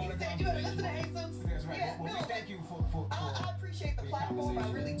appreciate the broader you said you better listen to conversation. Jesus. That's right. Yeah, Well, no, we thank you for I appreciate the for your platform. I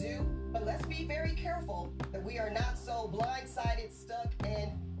conversation. really do. But let's be very careful that we are not so blindsided, stuck,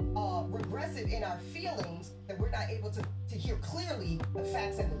 and regressive in our feelings that we're not able to hear clearly the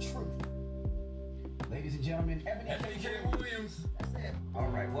facts and the truth. Ladies and gentlemen, Ebony K. Williams. That's it. All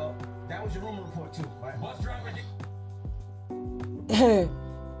right, well, that was your rumor report too, right? Bus driver.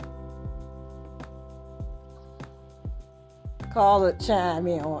 Call it, chime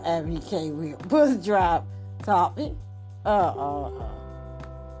in on Ebony K. Will. Bus drop topic. Oh.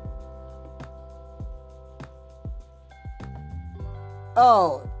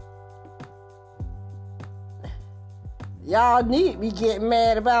 Y'all need me getting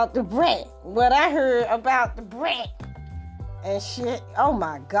mad about the brat. What I heard about the brat and shit. Oh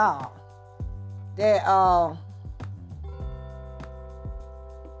my God.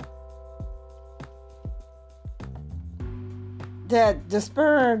 That the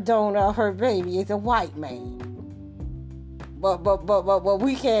sperm donor of her baby is a white man. But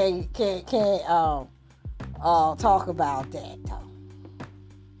we can't talk about that though.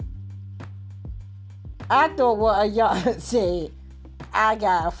 I thought what y'all said, I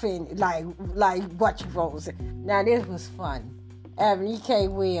got offended, like what you folks said. Now this was funny. Ebony K.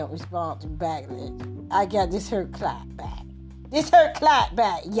 Williams responded to backlash. I got this her clap back. This her clap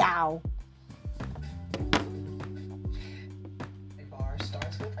back, y'all.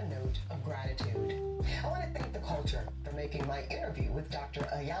 Starts with a note of gratitude. I want to thank the culture for making my interview with Dr.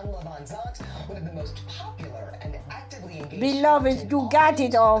 Ayanla Van Zandt one of the most popular and actively engaged Beloved, you got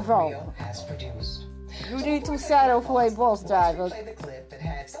it all wrong. Rio has produced. You need to settle for a bus driver, Play the clip that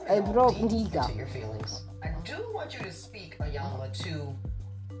had some a broke deep nigga. into your feelings. I do want you to speak, Ayanla, to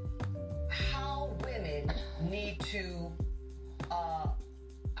how women need to,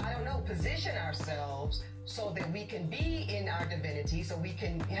 I don't know, don't position ourselves so that we can be in our divinity, so we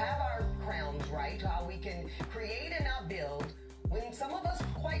can have our crowns right, how we can create and not build, when some of us,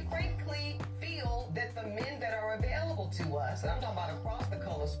 quite frankly, feel that the men that are available to us, and I'm talking about across the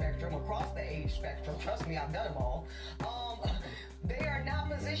color spectrum, across the age spectrum, trust me, I've done them all, they are not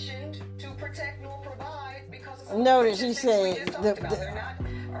positioned to protect nor provide because of notice she said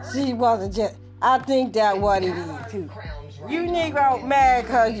she wasn't just. I think that what it is too. You Negro mad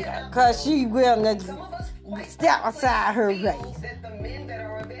cause she willing to step aside her race. That the men that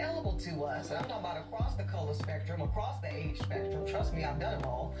are available to us, and I'm talking about across the color spectrum, across the age spectrum, trust me, I've done them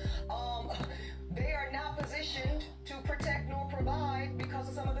all, they are not positioned to protect nor provide because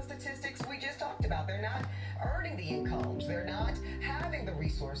of some of the statistics we just talked about. They're not earning the incomes, they're not having the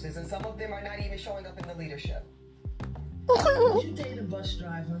resources, and some of them are not even showing up in the leadership. Would you date a bus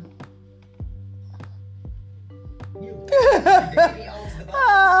driver? You. If he owns the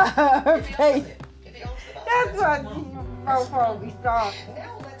bus. If he owns it. That's what we saw.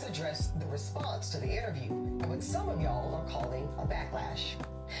 Now let's address the response to the interview and what some of y'all are calling a backlash.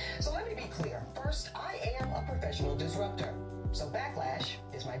 So let me be clear. First, I am a professional disruptor. So backlash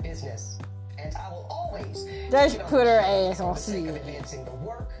is my business. And I will always just put her ass on scene of advancing the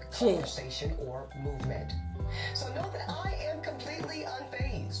work, conversation, or movement. So know that I am completely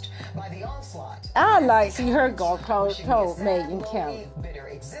unfazed by the onslaught. I like see her go told Megan Kelly bitter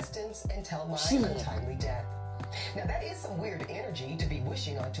existence until my untimely death. Now that is some weird energy to be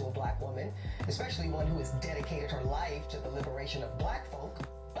wishing onto a black woman, especially one who has dedicated her life to the liberation of black folk.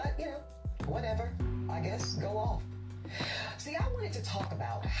 But you know, whatever. I guess go off. See, I wanted to talk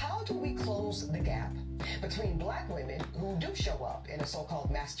about how do we close the gap between black women who do show up in a so-called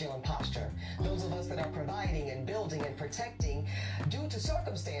masculine posture, those of us that are providing and building and protecting due to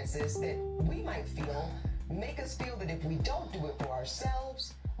circumstances that we might feel make us feel that if we don't do it for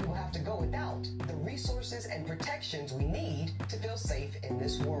ourselves, we will have to go without the resources and protections we need to feel safe in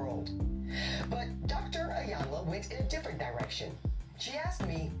this world. But Dr. Ayala went in a different direction. She asked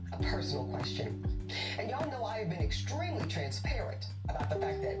me a personal question. And y'all know I have been extremely transparent about the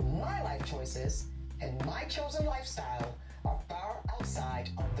fact that my life choices and my chosen lifestyle are far outside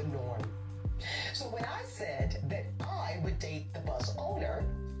of the norm. So when I said that I would date the bus owner,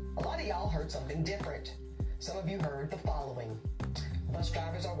 a lot of y'all heard something different. Some of you heard the following. Bus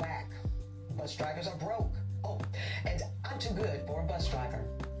drivers are whack. Bus drivers are broke. Oh, and I'm too good for a bus driver.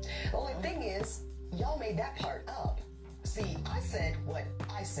 The only thing is, y'all made that part up. See, I said what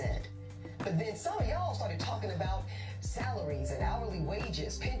I said. But then some of y'all started talking about salaries and hourly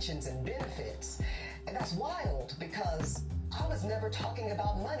wages, pensions and benefits. And that's wild because I was never talking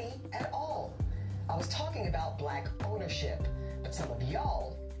about money at all. I was talking about black ownership, but some of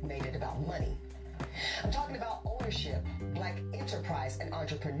y'all made it about money. I'm talking about ownership, black enterprise and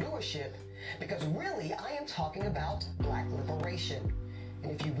entrepreneurship, because really I am talking about black liberation.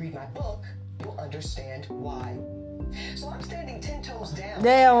 And if you read my book, you'll understand why. So I'm standing 10 toes down.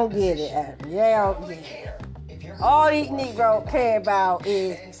 They don't get it, Abby. They don't get it. All these Negroes care about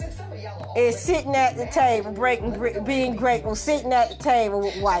is sitting at the table, being grateful, sitting at the table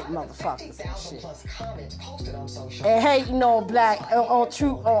with white motherfuckers and shit. And hating on black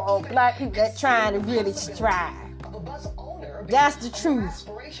black people that trying to really strive. That's the truth.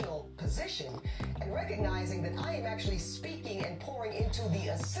 And recognizing that I am actually speaking and pouring into the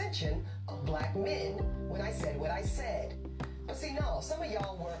ascension of black men when I said what I said. But see, no, some of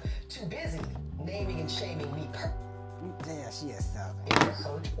y'all were too busy naming and shaming me she is Southern. if you're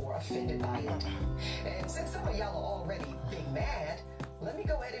hurt or offended by it. And since some of y'all are already big mad, let me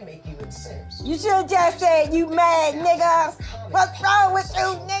go ahead and make you sense. You should have just said you mad, nigga. What's wrong with you,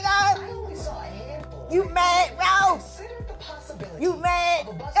 nigga? I only saw a handful. You mad, bro? Considered the possibility you mad?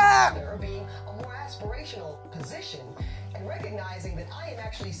 of a bus owner being a more aspirational position, and recognizing that I am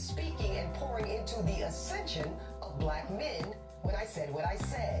actually speaking and pouring into the ascension of black men when I said what I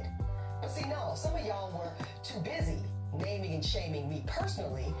said. But see, no, some of y'all were too busy naming and shaming me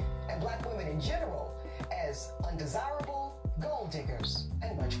personally and black women in general as undesirable, gold diggers,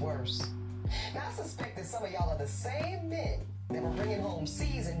 and much worse. Now, I suspect that some of y'all are the same men that were bringing home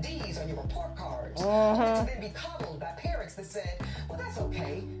C's and D's on your report cards, to then be coddled by parents that said, well, that's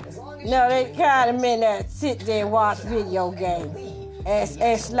okay, as long as no, they kind of men that sit there and watch video games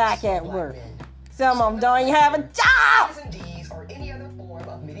and slack at work. Some of them don't even have a job. C's and D's or any other form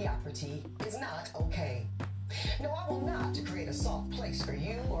of mediocrity is not okay. No, I will not create a soft place for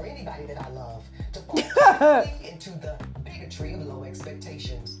you or anybody that I love to fall into the bigotry of low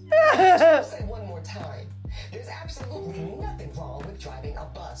expectations. I'll say one more time. There's absolutely nothing wrong with driving a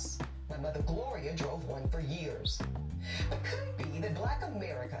bus. My mother Gloria drove one for years. But could it be that Black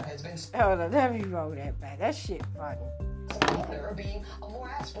America has been Hold on, let me roll that back. That shit funny. or being a more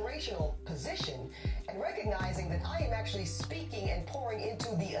aspirational position and recognizing that I am actually speaking and pouring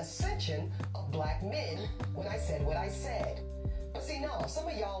into the ascension of Black men when I said what I said. But see, no, some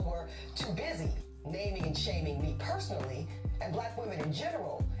of y'all were too busy naming and shaming me personally and Black women in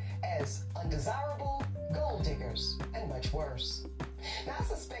general as undesirable, gold diggers, and much worse. Now, I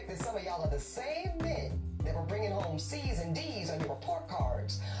suspect that some of y'all are the same men that were bringing home C's and D's on your report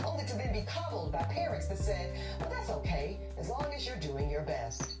cards, only to then be coddled by parents that said, well, that's okay, as long as you're doing your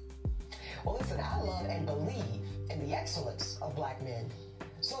best. Well, listen, I love and believe in the excellence of Black men.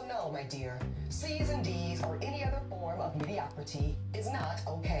 So no, my dear, C's and D's or any other form of mediocrity is not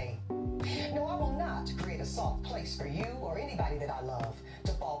okay. No, I will not create a soft place for you or anybody that I love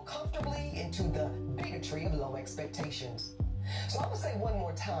to fall comfortably into the bigotry of low expectations. So I'm going to say one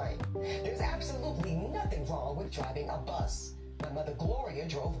more time, there's absolutely nothing wrong with driving a bus. My mother Gloria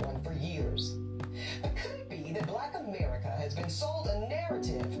drove one for years. But could it be that Black America has been sold a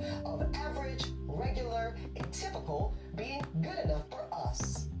narrative of average, regular, and typical being good enough for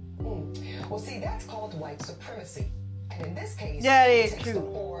us? Well, see, that's called white supremacy. And in this case, it takes the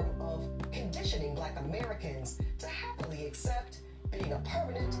form of conditioning Black Americans to happily accept being a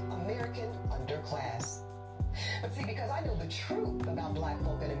permanent American underclass. But see, because I know the truth about Black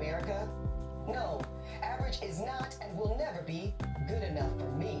folk in America, no, average is not and will never be good enough for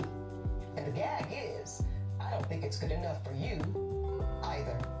me. And the gag is, I don't think it's good enough for you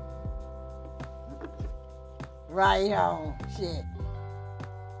either. Right on, shit.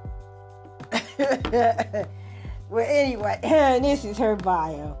 Well, anyway, this is her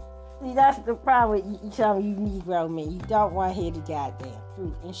bio. See, that's the problem with some of you Negro men. You don't want to hear the goddamn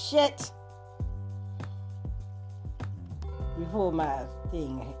truth and shit. Before my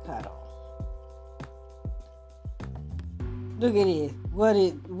thing had cut off. Look at this. What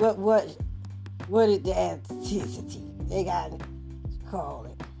is the ethnicity? They got to call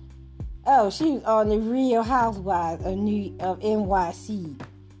it. Oh, she was on the Real Housewives of NYC.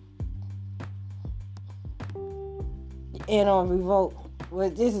 And on Revolt.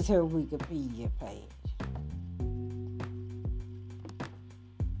 Well, this is her Wikipedia page.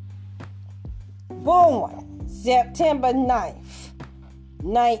 Born September 9th,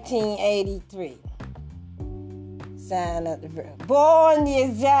 1983. Sign up the Virgo. Born the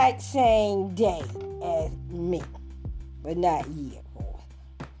exact same day as me, but not year.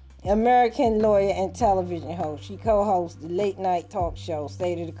 American lawyer and television host. She co-hosts the late night talk show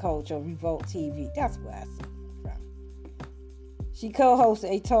State of the Culture on Revolt TV. That's where I see it from. She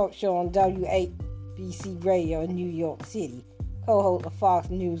co-hosted a talk show on WABC Radio in New York City. Co-host of Fox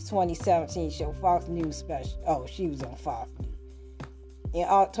News 2017 show, Fox News Special. Oh, she was on Fox News. In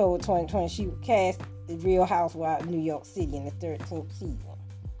October 2020, she was cast the Real Housewives of New York City in the 13th season.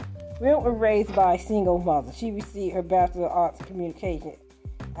 Will was raised by a single mother. She received her Bachelor of Arts in Communication,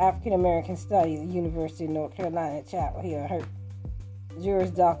 African American Studies at the University of North Carolina at Chapel Hill. Her Juris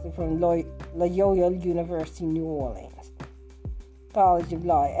Doctor from Loyola University, New Orleans College of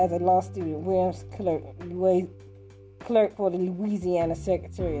Law. As a law student, Williams clerk for the Louisiana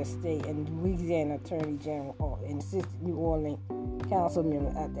Secretary of State and Louisiana Attorney General and assistant New Orleans council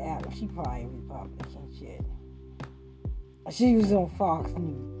member at the Adams. She probably a Republican shit. She was on Fox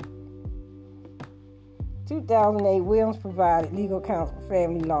News. 2008, Williams provided legal counsel for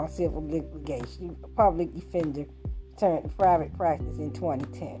family law and civil litigation. She was a public defender turned to private practice in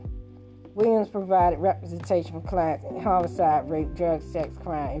 2010. Williams provided representation for clients in homicide, rape, drug, sex,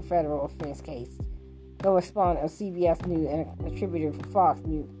 crime, and federal offense cases. Correspondent of CBS News and a contributor for Fox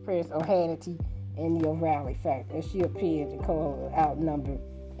News, appears on Hannity and the O'Reilly Factor, as she appeared to co-host Outnumbered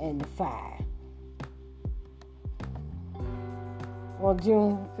and The Five. On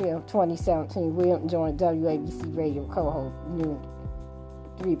June 5th, 2017, Williams joined WABC Radio co-host noon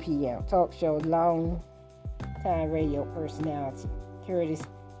 3 p.m. talk show long-time radio personality Curtis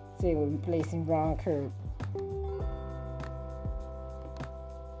Sewell replacing Ron Kirby.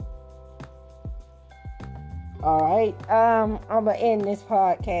 Alright, I'm going to end this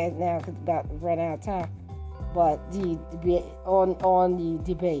podcast now because it's about to run out of time. But on the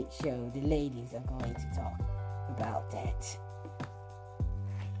debate show, the ladies are going to talk about that.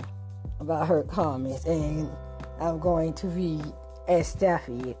 About her comments. And I'm going to read, as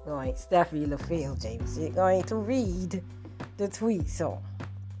Steffi LaFille James is going to read the tweet song.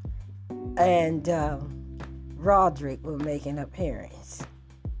 And Roderick will make an appearance.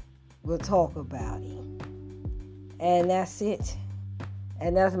 We'll talk about it. And that's it.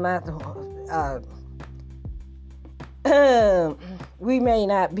 And that's my we may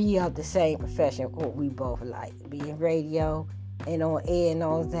not be of the same profession, what we both like. Being radio and on air and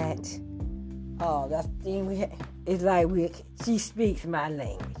all that. Oh, that's the thing it's like she speaks my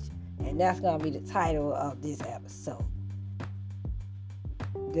language. And that's going to be the title of this episode.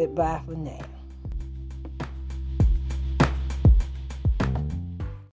 Goodbye for now.